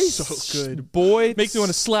 Boy, so good. Boy, makes me want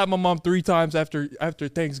to slap my mom 3 times after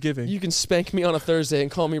Thanksgiving. You can spank me on a Thursday and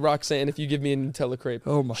call me Roxanne if you give me a Nutella crepe.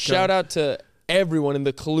 Oh my god! Shout out to everyone in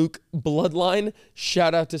the Kaluk bloodline.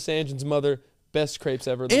 Shout out to Sanjin's mother. Best crepes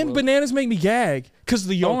ever. In the world. Bananas make me gag because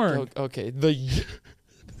the yarn. Okay,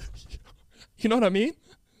 you know what I mean?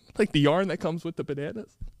 Like the yarn that comes with the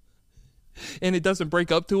bananas. And it doesn't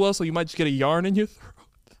break up too well, so you might just get a yarn in your throat.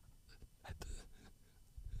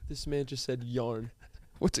 This man just said yarn.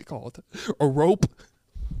 What's it called? A rope?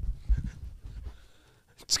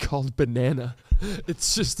 It's called banana.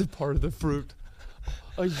 It's just a part of the fruit.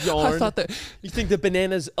 A yarn. I thought that. You think the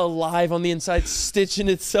banana's alive on the inside, stitching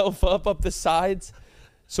itself up the sides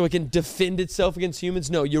so it can defend itself against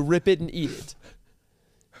humans? No, you rip it and eat it.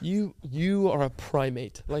 You are a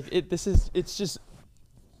primate. Like this is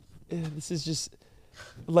just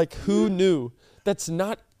like, who knew? That's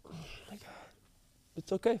not. Oh my God.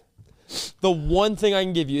 It's okay. The one thing I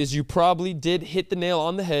can give you is you probably did hit the nail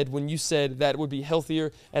on the head when you said that would be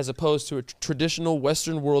healthier as opposed to a traditional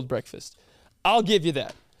Western world breakfast. I'll give you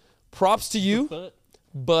that. Props to you,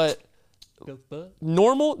 but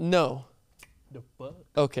normal? No.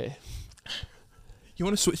 Okay. You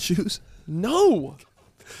want to switch shoes? No.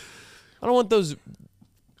 I don't want those.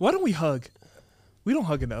 Why don't we hug? We don't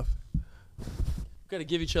hug enough. We've got to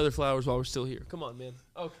give each other flowers while we're still here. Come on, man.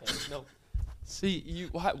 Okay, no. See,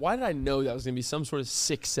 why did I know that was going to be some sort of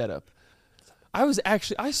sick setup? I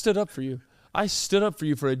stood up for you. I stood up for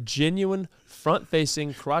you for a genuine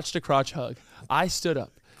front-facing, crotch-to-crotch hug. I stood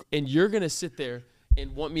up. And you're going to sit there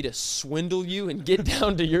and want me to swindle you and get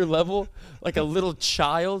down to your level like a little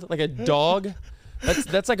child, like a dog?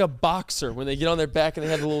 That's like a boxer when they get on their back and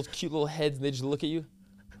they have the little cute little heads and they just look at you.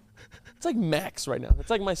 It's like Max right now.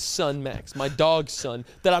 It's like my son Max, my dog's son,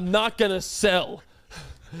 that I'm not going to sell.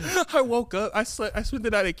 I woke up. I spent the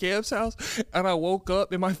night at Cam's house, and I woke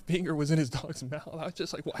up, and my finger was in his dog's mouth. I was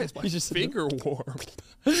just like, "Why is my finger warm?"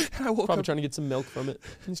 And I woke probably up trying to get some milk from it.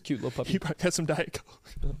 He's a cute little puppy. He probably got some Diet Coke.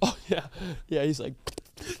 Oh yeah, yeah. He's like,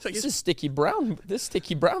 this is sticky brown. This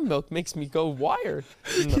sticky brown milk makes me go wired.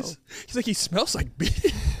 No. He's like, he smells like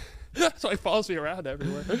beef. So he follows me around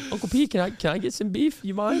everywhere. Uncle P, can I get some beef?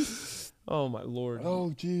 You mind? Oh my Lord.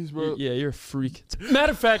 Oh jeez, bro. Yeah, you're a freak.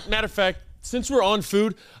 Matter of fact. Since we're on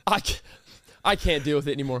food, I can't deal with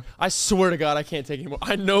it anymore. I swear to God, I can't take it anymore.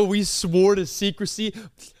 I know we swore to secrecy,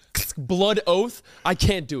 blood oath. I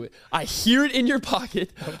can't do it. I hear it in your pocket.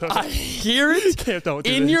 I hear it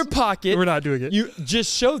in your pocket. We're not doing it. You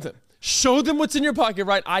just show them. Show them what's in your pocket,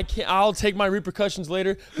 right? I'll take my repercussions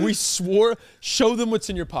later. We swore. Show them what's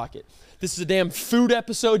in your pocket. This is a damn food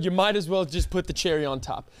episode. You might as well just put the cherry on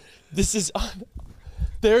top.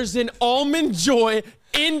 There's an Almond Joy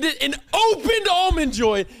an opened Almond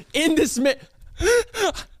Joy in this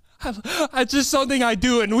It's just something I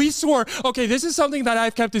do, and we swore. Okay, this is something that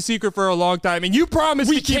I've kept a secret for a long time, and you promised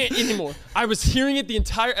we can't anymore. I was hearing it the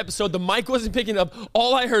entire episode. The mic wasn't picking up.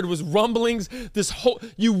 All I heard was rumblings. This whole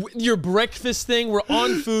your breakfast thing. We're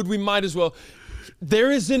on food. We might as well.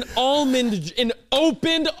 There is an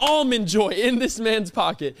opened Almond Joy in this man's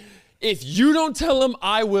pocket. If you don't tell him,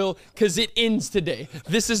 I will, because it ends today.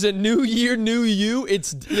 This is a new year, new you.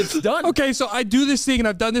 It's done. Okay, so I do this thing, and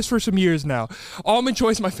I've done this for some years now. Almond Joy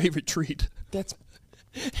is my favorite treat.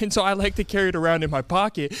 And so I like to carry it around in my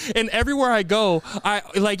pocket. And everywhere I go,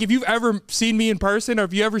 if you've ever seen me in person or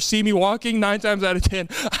if you ever see me walking, 9 times out of 10,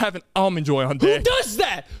 I have an Almond Joy on deck. Who does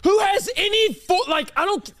that? Who has any,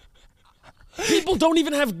 people don't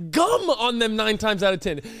even have gum on them 9 times out of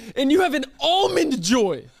 10. And you have an Almond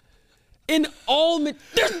Joy. An almond.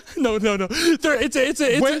 No.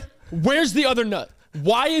 Where's the other nut?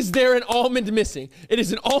 Why is there an almond missing? It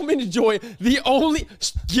is an Almond Joy.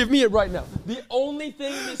 Give me it right now. The only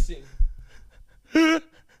thing missing.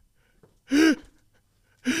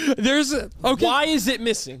 Okay. Why is it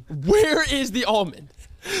missing? Where is the almond?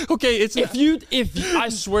 Okay, I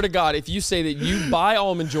swear to God, if you say that you buy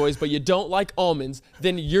Almond Joys but you don't like almonds,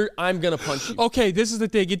 then I'm gonna punch you. Okay, this is the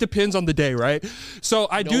thing. It depends on the day, right? So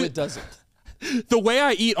No, it doesn't. The way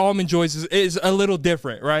I eat Almond Joys is a little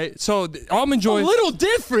different, right? So Almond Joys. A little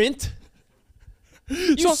different?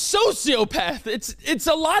 You sociopath. It's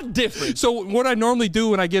a lot different. So what I normally do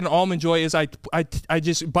when I get an Almond Joy is I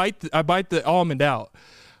just bite the almond out,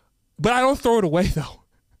 but I don't throw it away though.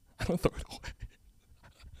 I don't throw it away.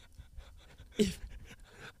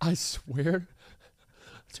 I swear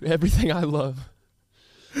to everything I love,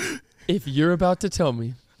 if you're about to tell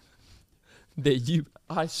me that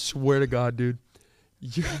I swear to God, dude,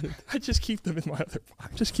 I just keep them in my other. I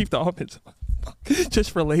just keep the almonds just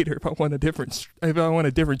for later if I want a different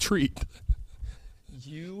treat.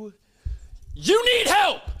 You need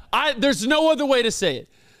help. There's no other way to say it.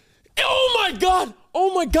 Oh my God!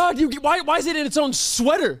 Why is it in its own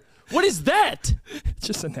sweater? What is that? It's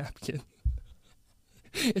just a napkin.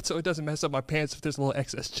 It's so it doesn't mess up my pants if there's a little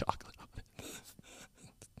excess chocolate on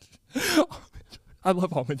it. I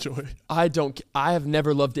love Almond Joy. I have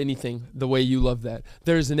never loved anything the way you love that.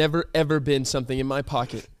 There's never, ever been something in my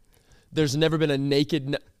pocket. There's never been a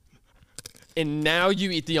naked... And now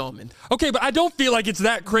you eat the almond. Okay, but I don't feel like it's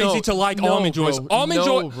that crazy to like Almond Joys.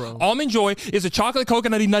 Bro. Almond Joy is a chocolate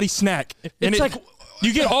coconutty nutty snack. And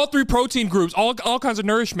you get all 3 protein groups, all kinds of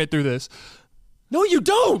nourishment through this. No, you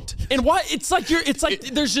don't. And why? It's like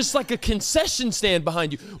there's just like a concession stand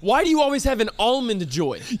behind you. Why do you always have an Almond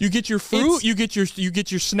Joy? You get your fruit, you get your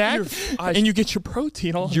snack, and you get your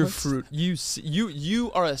protein. All your fruit.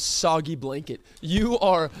 You are a soggy blanket. You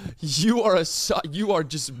are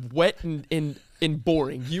just wet and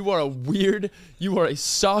boring. You are a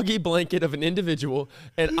soggy blanket of an individual.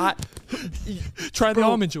 And try the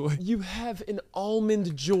Almond Joy. You have an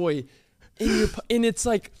Almond Joy in your, and it's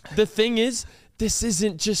like the thing is. This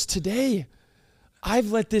isn't just today.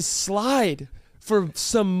 I've let this slide for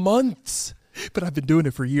some months. But I've been doing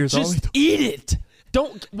it for years. Just eat it.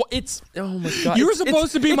 Don't. It's. Oh my God. You were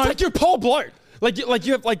supposed to be It's like you're Paul Blart. Like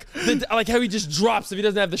you have like how he just drops if he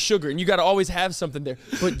doesn't have the sugar, and you got to always have something there.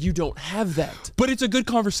 But you don't have that. But it's a good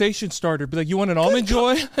conversation starter. Be like, you want an Almond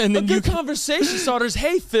Joy, and then conversation starters.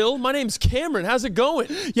 Hey Phil, my name's Cameron. How's it going?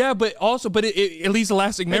 Yeah, but it leaves a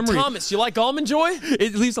lasting memory. Hey, Thomas, you like Almond Joy?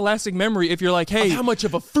 It leaves a lasting memory if you're like, hey, of how much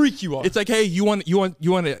of a freak you are. It's like, hey, you want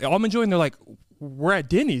an Almond Joy, and they're like, we're at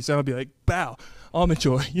Denny's, and I'll be like, bow, Almond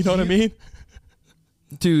Joy. You know what I mean?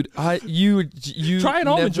 Dude, you try an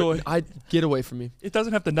Almond Joy. Get away from me. It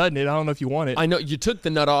doesn't have the nut in it. I don't know if you want it. I know you took the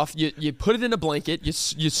nut off. You put it in a blanket. You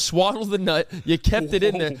swaddled the nut. You kept it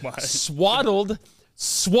in there. Swaddled.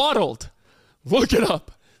 Look it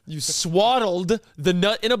up. You swaddled the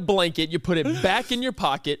nut in a blanket. You put it back in your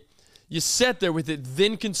pocket. You sat there with it,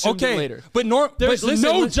 then consumed it later. But there's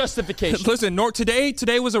no justification. Listen,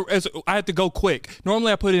 today was I had to go quick.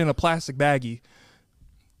 Normally I put it in a plastic baggie.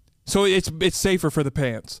 So it's safer for the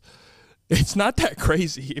pants. It's not that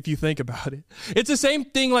crazy if you think about it. It's the same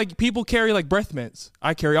thing like people carry like breath mints.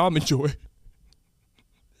 I carry Almond Joy.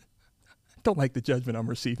 Don't like the judgment I'm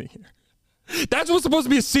receiving here. That's what's supposed to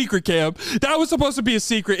be a secret, Cam. That was supposed to be a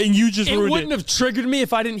secret, and you just ruined it. It wouldn't have triggered me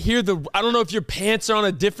if I didn't hear I don't know if your pants are on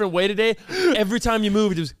a different way today. Every time you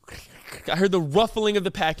moved, it was... I heard the ruffling of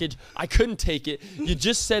the package. I couldn't take it. You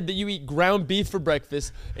just said that you eat ground beef for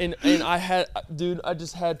breakfast, and I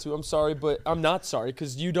just had to. I'm sorry, but I'm not sorry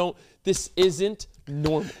because this isn't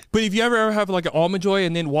normal. But if you ever have like an Almond Joy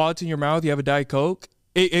and then while it's in your mouth, you have a Diet Coke,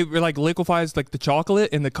 it like liquefies like the chocolate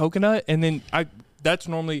and the coconut, and then that's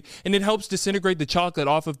normally, and it helps disintegrate the chocolate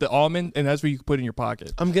off of the almond, and that's what you can put in your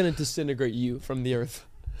pocket. I'm gonna disintegrate you from the earth.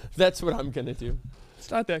 That's what I'm gonna do. It's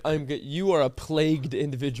not that. You are a plagued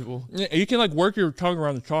individual. Yeah, you can like work your tongue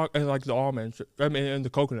around the chocolate, like the almonds. I mean, and the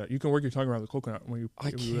coconut. You can work your tongue around the coconut when you. I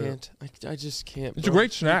can't. I just can't. It's a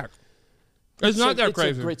great snack. It's not that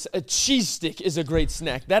crazy. A cheese stick is a great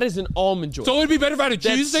snack. That is an Almond Joy. So it'd be better if I had a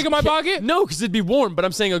cheese stick in my pocket? No, because it'd be warm. But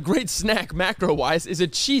I'm saying a great snack, macro-wise, is a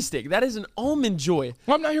cheese stick. That is an Almond Joy.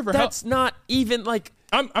 Well, I'm not here for That's not even like.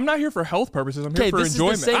 I'm not here for health purposes. I'm here for this is the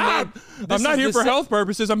enjoyment. same man- I'm this not is here the for sa- health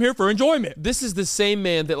purposes. I'm here for enjoyment. This is the same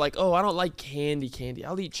man that like, oh, I don't like candy.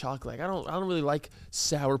 I'll eat chocolate. Like, I don't really like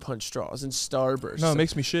Sour Punch straws and Starburst. No, it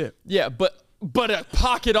makes me shit. Yeah, but a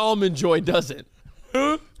pocket Almond Joy doesn't.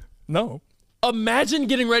 No. Imagine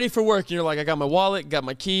getting ready for work and you're like, I got my wallet, got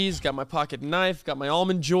my keys, got my pocket knife, got my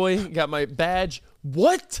Almond Joy, got my badge.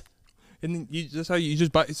 What? And then you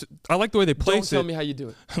just buy. I like the way they Don't place tell it. me how you do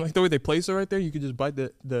it. I like the way they place it right there. You could just bite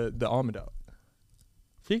the almond out.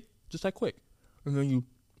 See, just that quick, and then you,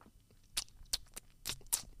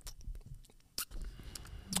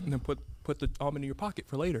 and then put the almond in your pocket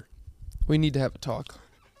for later. We need to have a talk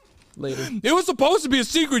later. It was supposed to be a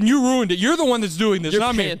secret, and you ruined it. You're the one that's doing this, Your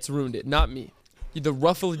not me. pants ruined it, not me. The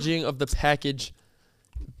ruffling of the package,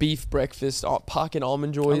 beef breakfast, pocket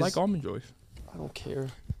Almond Joys. I like almond joys. I don't care.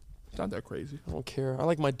 It's not that crazy. I don't care. I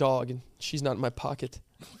like my dog, and she's not in my pocket.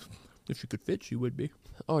 If she could fit, she would be.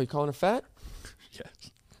 Oh, you calling her fat?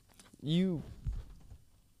 Yes. You.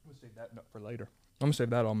 I'm gonna save that nut for later. I'm gonna save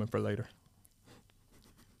that almond for later.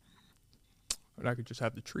 And I could just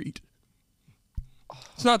have the treat.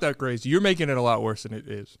 It's not that crazy. You're making it a lot worse than it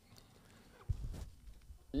is.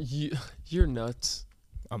 You're nuts.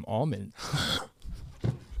 I'm almond.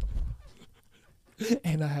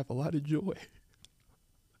 And I have a lot of joy.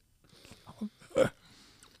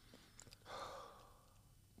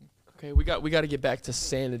 Okay, we got to get back to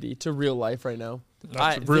sanity, to real life right now.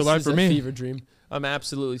 That's real life this for is me. a fever dream. I'm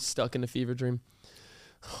absolutely stuck in a fever dream.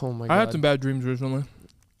 Oh my god. I had some bad dreams recently.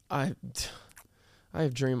 I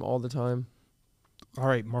have dream all the time. All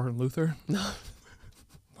right, Martin Luther.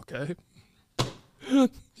 Okay. You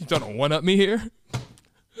trying to one-up me here?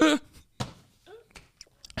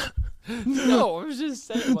 No, I was just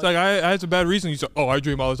saying. It's like I had some bad reasons. You said, "Oh, I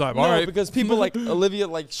dream all the time." No, All right, because people like Olivia,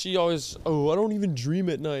 like she always, oh, I don't even dream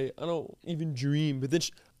at night. I don't even dream. But then,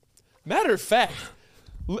 matter of fact,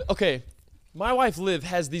 okay, my wife Liv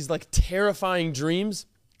has these like terrifying dreams,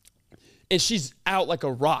 and she's out like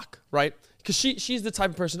a rock, right? Because she's the type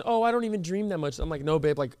of person, oh, I don't even dream that much. I'm like, no,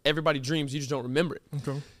 babe, like everybody dreams, you just don't remember it.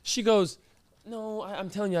 Okay. She goes, no, I'm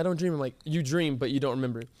telling you, I don't dream. I'm like, you dream, but you don't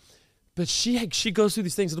remember it. But she goes through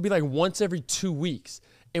these things. It'll be like once every 2 weeks.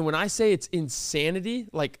 And when I say it's insanity,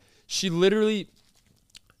 like she literally,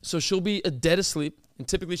 so she'll be dead asleep. And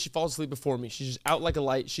typically she falls asleep before me. She's just out like a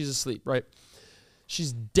light. She's asleep, right?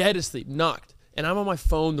 She's dead asleep, knocked. And I'm on my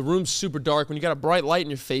phone. The room's super dark. When you got a bright light in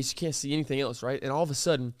your face, you can't see anything else, right? And all of a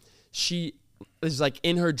sudden, she is like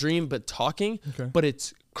in her dream, but talking, Okay. but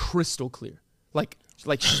it's crystal clear. Like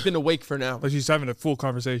she's been awake for an hour. Like she's having a full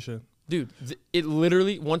conversation. Dude, it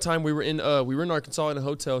literally, one time we were in Arkansas in a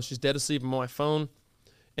hotel. She's dead asleep. I'm on my phone,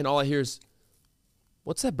 and all I hear is,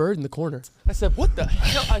 "What's that bird in the corner?" I said, "What the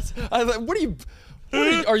hell?" I was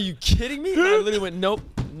like, are you kidding me? And I literally went, nope,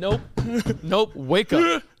 wake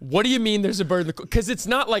up. What do you mean there's a bird in the corner? Because it's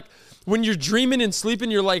not like when you're dreaming and sleeping,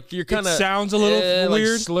 you're kind of. It sounds a little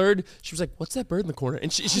weird. Like slurred. She was like, "What's that bird in the corner?"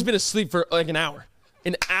 And she's been asleep for like an hour.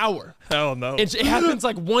 An hour. Hell no. And it happens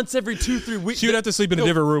like once every 2-3 weeks. She would have to sleep in a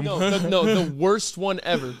different room. No, the worst one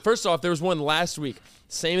ever. First off, there was one last week.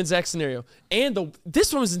 Same exact scenario. And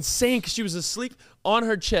this one was insane because she was asleep on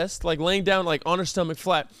her chest, like laying down, like on her stomach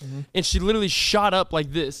flat. Mm-hmm. And she literally shot up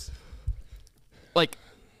like this. Like,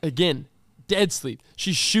 again, dead sleep.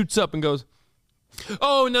 She shoots up and goes,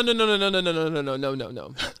 "Oh, no.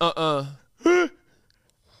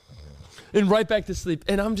 And right back to sleep.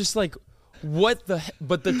 And I'm just like, what the?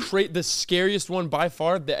 But the scariest one by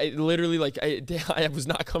far, that I literally I was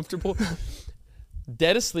not comfortable.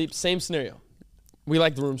 Dead asleep, same scenario. We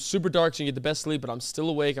like the room super dark, so you get the best sleep, but I'm still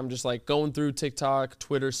awake. I'm just like going through TikTok,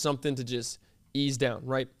 Twitter, something to just ease down,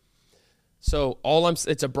 right? So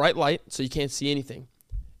it's a bright light, so you can't see anything.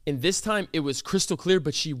 And this time it was crystal clear,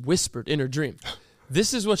 but she whispered in her dream.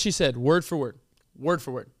 This is what she said, word for word. Word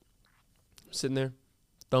for word. I'm sitting there,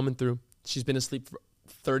 thumbing through. She's been asleep for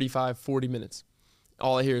 35, 40 minutes.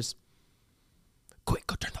 All I hear is, "Quick,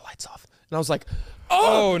 go turn the lights off." And I was like,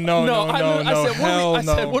 oh no. I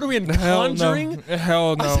said, what are we in Conjuring?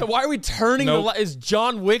 Hell no. I said, why are we turning the lights? Is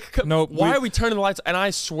John Wick? Nope. Why are we turning the lights? And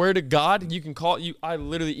I swear to God, you can call it. I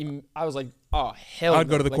was like, oh, hell I'd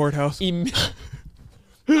no. go to the courthouse.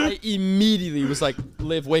 I immediately was like,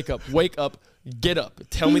 Liv, wake up, get up.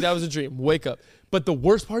 Tell me that was a dream. Wake up. But the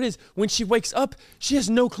worst part is when she wakes up, she has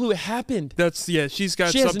no clue it happened. She's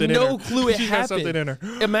got She has something in no her. clue it She's happened. got something in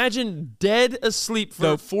her. Imagine dead asleep for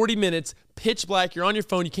Nope. 40 minutes, pitch black, you're on your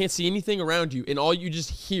phone, you can't see anything around you, and all you just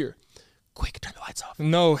hear, quick, turn the lights off.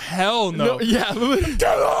 No, hell no. Yeah.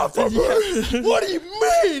 Get off of me. What do you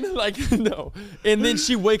mean? Like, no. And then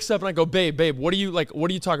she wakes up and I go, babe, what are you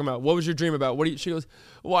talking about? What was your dream about? She goes,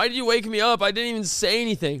 why did you wake me up? I didn't even say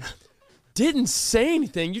anything. Didn't say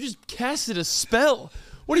anything. You just casted a spell.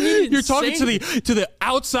 What do you mean? You're talking to the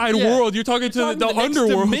outside world. You're talking to the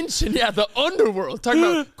underworld. Dimension. Yeah, the underworld. Talking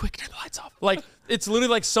about, quick, turn the lights off. Like, it's literally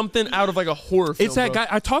like something out of like a horror film. It's that guy.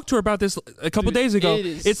 I talked to her about this a couple days ago.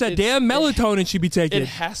 It's that damn melatonin she be taking. It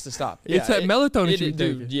has to stop. Yeah, it's that melatonin she be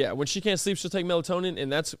taking. Dude, yeah, when she can't sleep, she'll take melatonin,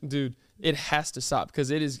 and that's, dude, it has to stop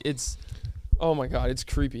because it's, oh my God, it's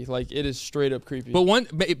creepy. Like, it is straight up creepy.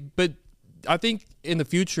 But I think in the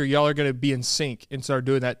future, y'all are going to be in sync and start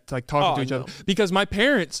doing that, like talking to each other. Because my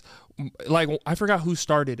parents, like, I forgot who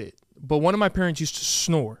started it, but one of my parents used to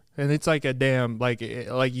snore. And it's like a damn, like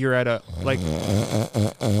you're at a, like,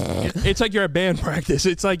 it's like you're at band practice.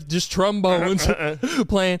 It's like just trombones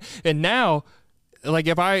playing. And now, like,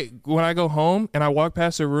 when I go home and I walk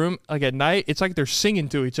past a room, like at night, it's like they're singing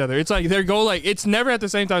to each other. It's like it's never at the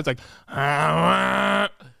same time. It's like,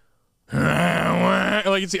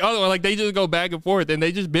 like it's the other one. Like, they just go back and forth, and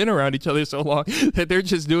they just been around each other so long that they're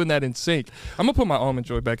just doing that in sync. I'm gonna put my Almond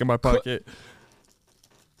Joy back in my pocket.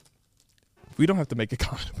 We don't have to make a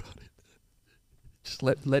comment about it. Just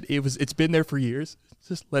let it's been there for years.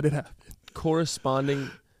 Just let it happen.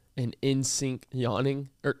 Corresponding and in sync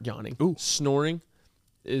snoring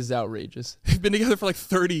is outrageous. We've been together for like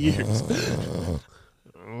 30 years.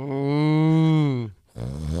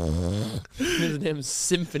 There's a damn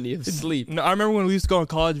symphony of sleep. No, I remember when we used to go on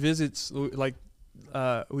college visits, like,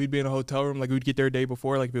 we'd be in a hotel room, like we'd get there a day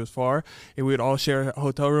before, like if it was far, and we would all share a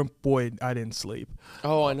hotel room. Boy, I didn't sleep.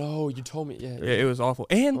 Oh, I know. You told me. Yeah, it was awful.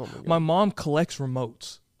 And my mom collects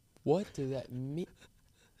remotes. What does that mean?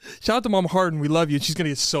 Shout out to Mom Harden. We love you. She's going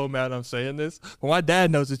to get so mad I'm saying this. But my dad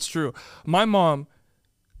knows it's true. My mom,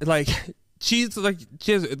 like, she has, like,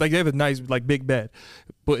 they have a nice, like, big bed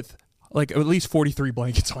with, like, at least 43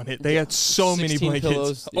 blankets on it. They had so many blankets.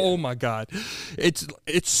 Pillows, yeah. Oh my God. It's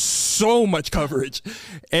so much coverage.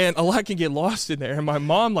 And a lot can get lost in there. And my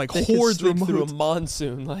mom, like, hoards remotes. Through a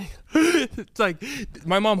monsoon, like. It's like,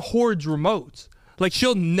 my mom hoards remotes. Like,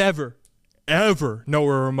 she'll never, ever know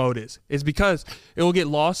where a remote is. It's because it will get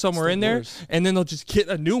lost somewhere in there, and then they'll just get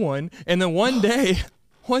a new one. And then one day,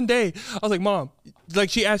 I was like, Mom, like,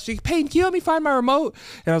 she asked me, Peyton, can you help me find my remote?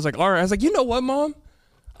 And I was like, all right. I was like, you know what, Mom?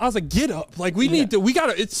 I was like, get up. Like, we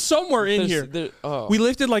gotta, it's somewhere in here. We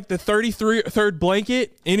lifted, like, the 33rd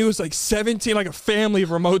blanket, and it was, like, 17, like, a family of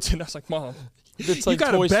remotes. And I was like, Mom, it's like, you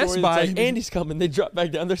got a Best Buy. Like, Andy's coming. They drop back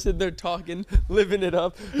down. They're sitting there talking, living it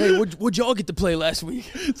up. Hey, what'd y'all get to play last week?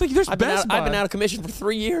 It's like, there's Best Buy. I've been out of commission for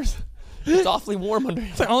 3 years. It's awfully warm under here.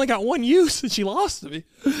 It's like, I only got one use, and she lost to me.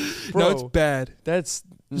 Bro, no, it's bad. There's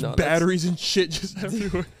batteries and shit just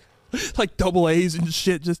everywhere. Like double A's and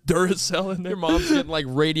shit, just Duracell in there. Your mom's getting like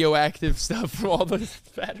radioactive stuff from all the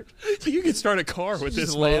batteries. You can start a car with this.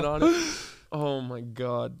 Just laying on it. Oh my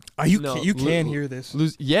God. You can hear this.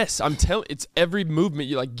 Yes, I'm telling. It's every movement.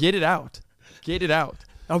 You like, get it out. Get it out.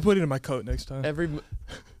 I'll put it in my coat next time.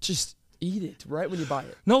 Just eat it right when you buy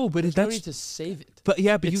it. No, but you don't need to save it. But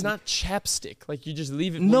yeah, it's not chapstick. Like, you just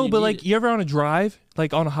leave it. No, but like, you ever on a drive,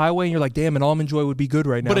 like on a highway, and you're like, damn, an Almond Joy would be good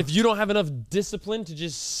right now. But if you don't have enough discipline to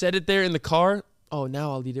just set it there in the car, oh,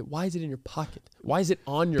 now I'll eat it. Why is it in your pocket? Why is it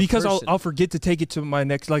on your? Because I'll forget to take it to my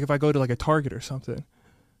next. Like, if I go to like a Target or something.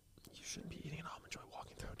 You shouldn't be eating an Almond Joy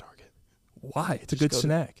walking through a Target. Why? It's a good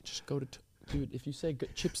snack. Just go to. Dude, if you say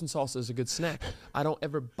chips and salsa is a good snack, I don't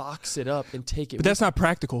ever box it up and take it. But that's not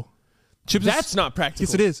practical. That's not practical.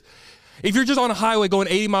 Yes, it is. If you're just on a highway going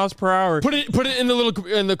 80 miles per hour, put it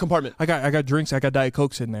in the compartment. I got drinks. I got Diet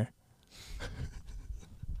Cokes in there.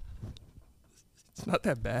 It's not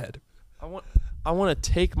that bad. I want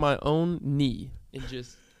to take my own knee and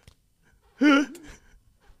just.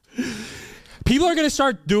 People are gonna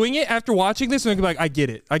start doing it after watching this, and they're gonna be like, "I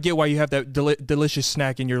get it. I get why you have that delicious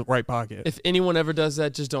snack in your right pocket." If anyone ever does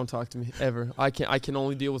that, just don't talk to me ever. I can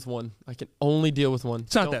only deal with one.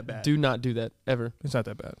 It's not that bad. Do not do that ever. It's not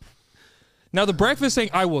that bad. Now, the breakfast thing,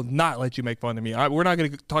 I will not let you make fun of me. We're not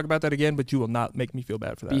gonna talk about that again, but you will not make me feel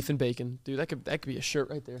bad for that. Beef and bacon, dude. That could be a shirt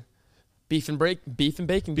right there. Beef and bacon. Beef and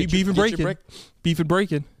bacon. Beef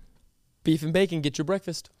and bacon. Get your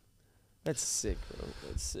breakfast. That's sick, bro.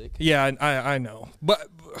 That's sick. Yeah, I know. But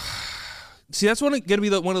see, that's going to be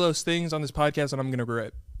one of those things on this podcast that I'm going to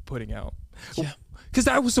regret putting out. Yeah. Because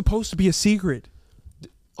that was supposed to be a secret.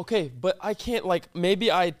 Okay, but I can't, like,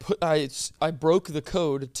 maybe I broke the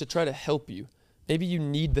code to try to help you. Maybe you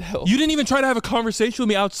need the help. You didn't even try to have a conversation with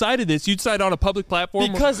me outside of this. You decided on a public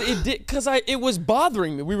platform. Because it was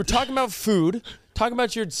bothering me. We were talking about food, talking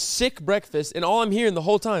about your sick breakfast, and all I'm hearing the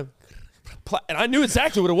whole time, and I knew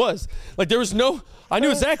exactly what it was. Like I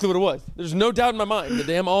knew exactly what it was. There's no doubt in my mind. The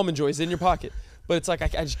damn Almond Joy is in your pocket. But it's like I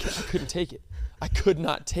couldn't take it. I could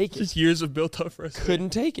not take it. Just years of built up frustration. Couldn't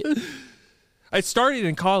take it. I started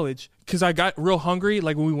in college because I got real hungry,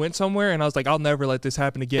 like when we went somewhere, and I was like, I'll never let this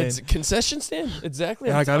happen again. It's a concession stand. Exactly.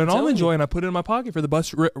 And I got an telling Almond you. Joy and I put it in my pocket for the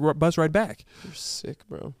bus ride back. You're sick,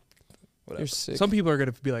 bro. Whatever. You're sick. Some people are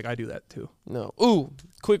going to be like, I do that too. No. Ooh,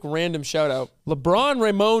 quick random shout out. LeBron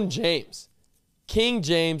Ramon James. King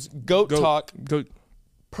James, GOAT talk. Go.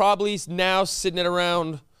 Probably now sitting at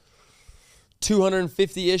around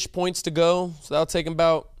 250-ish points to go. So that'll take him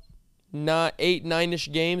about 8,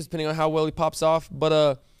 9-ish games, depending on how well he pops off.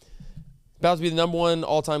 But about to be the number one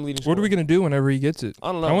all-time leading scorer. What are we going to do whenever he gets it?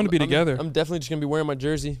 I don't know. I want to be together. I'm definitely just going to be wearing my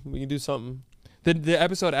jersey. We can do something. The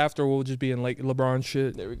episode after will just be in like LeBron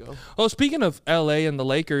shit. There we go. Oh, speaking of LA and the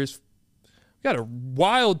Lakers, we got a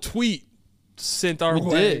wild tweet sent our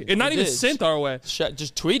way. And not even sent our way.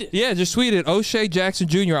 Just tweet it. Yeah, just tweeted O'Shea Jackson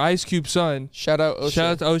Jr., Ice Cube's son. Shout out O'Shea. Shout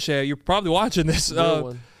out to O'Shea. You're probably watching this. Real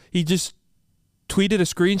one. He just tweeted a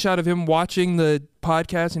screenshot of him watching the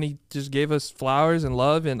podcast, and he just gave us flowers and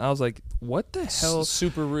love. And I was like, what the hell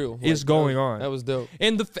Super real. is going on? That was dope.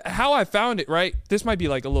 And how I found it, right? This might be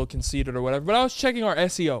like a little conceited or whatever, but I was checking our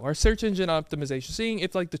SEO, our search engine optimization, seeing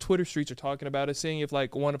if like the Twitter streets are talking about it, seeing if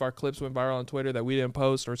like one of our clips went viral on Twitter that we didn't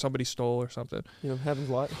post or somebody stole or something. You know, happens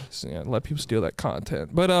a lot. So, yeah, let people steal that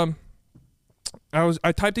content. But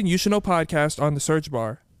I typed in You Should Know Podcast on the search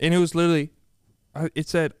bar, and it was literally, it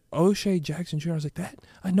said O'Shea Jackson Jr. I was like,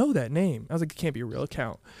 I know that name. I was like, it can't be a real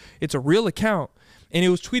account. It's a real account. And it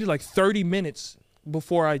was tweeted like 30 minutes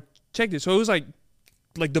before I checked it. So it was like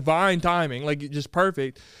divine timing, like just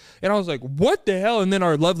perfect. And I was like, what the hell? And then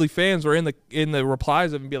our lovely fans were in the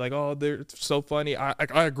replies of it and be like, oh, they're so funny. I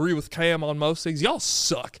agree with Cam on most things. Y'all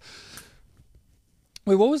suck.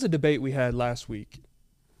 Wait, what was the debate we had last week?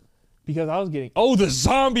 Because I was getting, the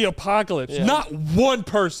zombie apocalypse. Yeah. Not one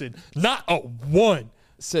person. Not a one.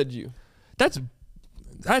 Said you.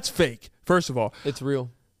 That's fake, first of all. It's real.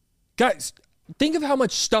 Guys, think of how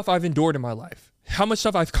much stuff I've endured in my life. How much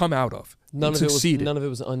stuff I've come out of. None of succeeded. it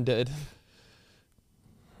was undead.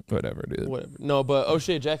 Whatever, dude. Whatever. No, but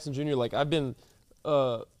O'Shea Jackson Jr., like, I've been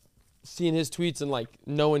seeing his tweets and, like,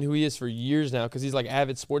 knowing who he is for years now because he's, like,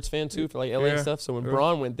 avid sports fan, too, for, like, LA and stuff. So when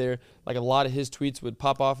Braun went there, like, a lot of his tweets would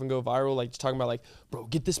pop off and go viral, like, just talking about, like, bro,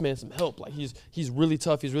 get this man some help. Like, he's really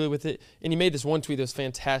tough. He's really with it. And he made this one tweet that was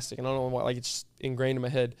fantastic, and I don't know why, like, it's just ingrained in my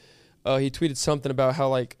head. He tweeted something about how,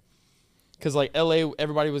 like, because, like, LA,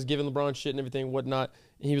 everybody was giving LeBron shit and everything, whatnot.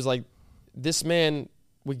 And he was like, this man,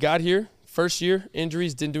 we got here, first year,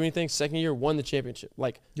 injuries, didn't do anything. Second year, won the championship.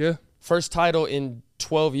 Like, yeah. First title in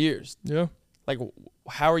 12 years. Yeah. Like,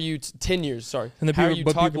 how are you, 10 years, sorry. And the how people, are you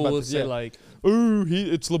talking people about will this? say, like, ooh,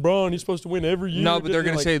 it's LeBron, he's supposed to win every year. no, but they're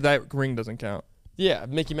going like, to say that ring doesn't count. Yeah,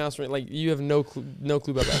 Mickey Mouse ring. Like, you have no clue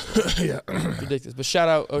about that. Yeah. Ridiculous. But shout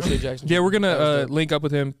out O'Shea Jackson. Yeah, we're going to link up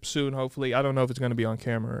with him soon, hopefully. I don't know if it's going to be on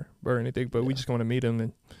camera or anything, but we just want to meet him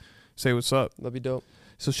and say what's up. That'd be dope.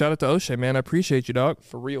 So shout out to O'Shea, man. I appreciate you, dog.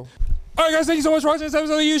 For real. All right, guys, thank you so much for watching this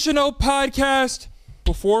episode of the You Should Know Podcast.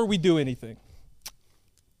 Before we do anything,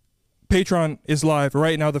 Patreon is live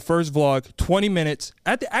right now. The first vlog, 20 minutes.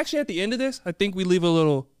 At the end of this, I think we leave a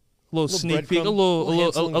little sneak peek, a little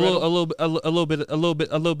bit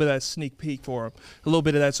of that sneak peek for them, a little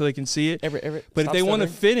bit of that so they can see it. But if they want to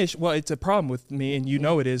finish, well, it's a problem with me, and you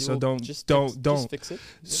know it is. So don't Just fix it.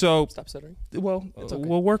 So Stop stuttering. well, It's okay.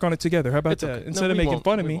 we'll work on it together. How about It's that? okay. Instead No, of we making won't.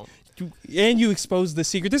 fun of We me, won't. you expose the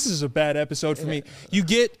secret. This is a bad episode for me. You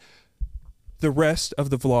get the rest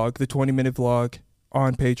of the vlog, the 20-minute vlog,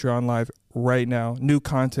 on Patreon live right now. New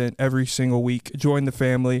content every single week. Join the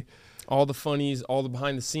family. All the funnies, all the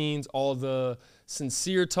behind the scenes, all the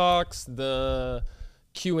sincere talks, the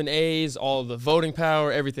Q&As, all the voting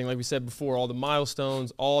power, everything. Like we said before, all the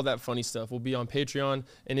milestones, all that funny stuff will be on Patreon,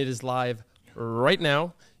 and it is live right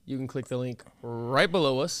now. You can click the link right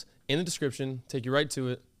below us in the description, take you right to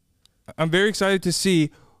it. I'm very excited to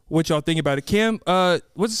see what y'all think about it. Cam,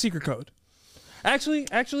 what's the secret code?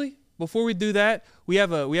 Actually, before we do that, we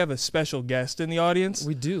have a special guest in the audience.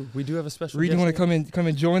 We do have a special Reed, guest. you want to come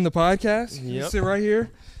and join the podcast? Yep. Sit right here.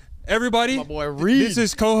 Everybody, My boy Reed. This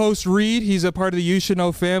is co-host Reed. He's a part of the You Should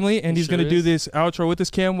Know family, and he's sure going to do is. this outro with us.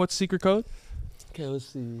 Cam, what's the secret code? Okay, let's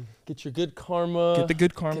see. Get your good karma. Get the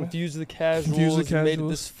good karma. Confuse the casuals. Confuse the You made it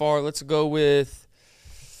casuals. this far. Let's go with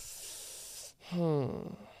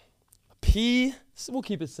We'll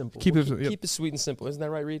keep it simple. Keep Keep it sweet and simple. Isn't that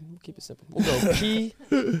right, Reed? We'll keep it simple. We'll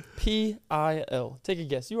go P-I-L. Take a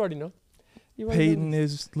guess. You already know. Peyton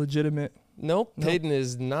is legitimate. Nope. Peyton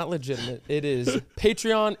is not legitimate. It is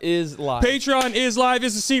Patreon is live. Patreon is live.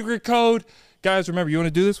 It's a secret code. Guys, remember, you want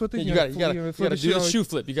to do this with it? You got to do the shoe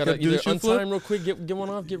flip. You got to either untime real quick, get one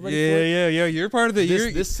off, get ready for it. Yeah. You're part of the.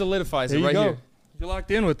 This solidifies it right here. You're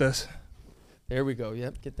locked in with this. There we go.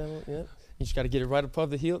 Yep. Get that one. Yep. You just got to get it right above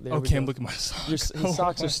the heel. There okay, I'm looking at my socks. His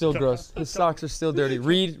socks are still gross. His socks are still dirty.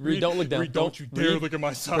 Reed, don't look down. Reed, don't you dare look at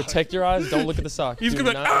my socks. Protect your eyes. Don't look at the sock. He's going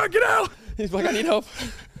to be like, get out. He's like, I need help.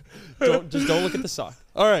 Don't look at the sock.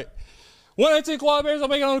 All right. 1-18 koala bears. I'll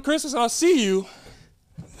make it on Christmas, and I'll see you.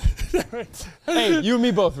 Hey, you and me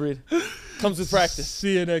both, Reed. Comes with practice.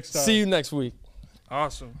 See you next time. See you next week.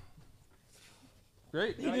 Awesome.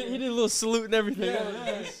 Great. He did a little salute and everything.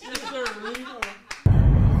 Yes, sir, Reed.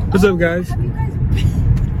 What's up, guys? Have you guys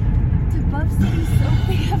been to Buff City Soap?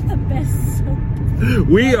 They have the best soap.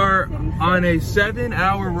 We are on a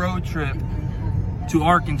 7-hour road trip to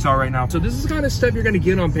Arkansas right now. So this is the kind of stuff you're going to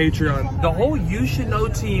get on Patreon. The whole You Should Know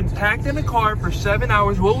team packed in a car for 7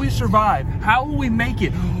 hours. Will we survive? How will we make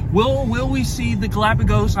it? Will we see the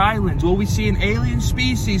Galapagos Islands? Will we see an alien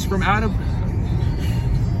species from out of...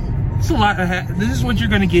 It's a lot. This is what you're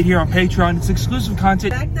going to get here on Patreon. It's exclusive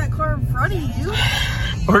content. Back that car in front of you.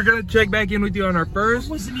 We're going to check back in with you on our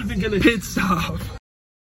first pit stop.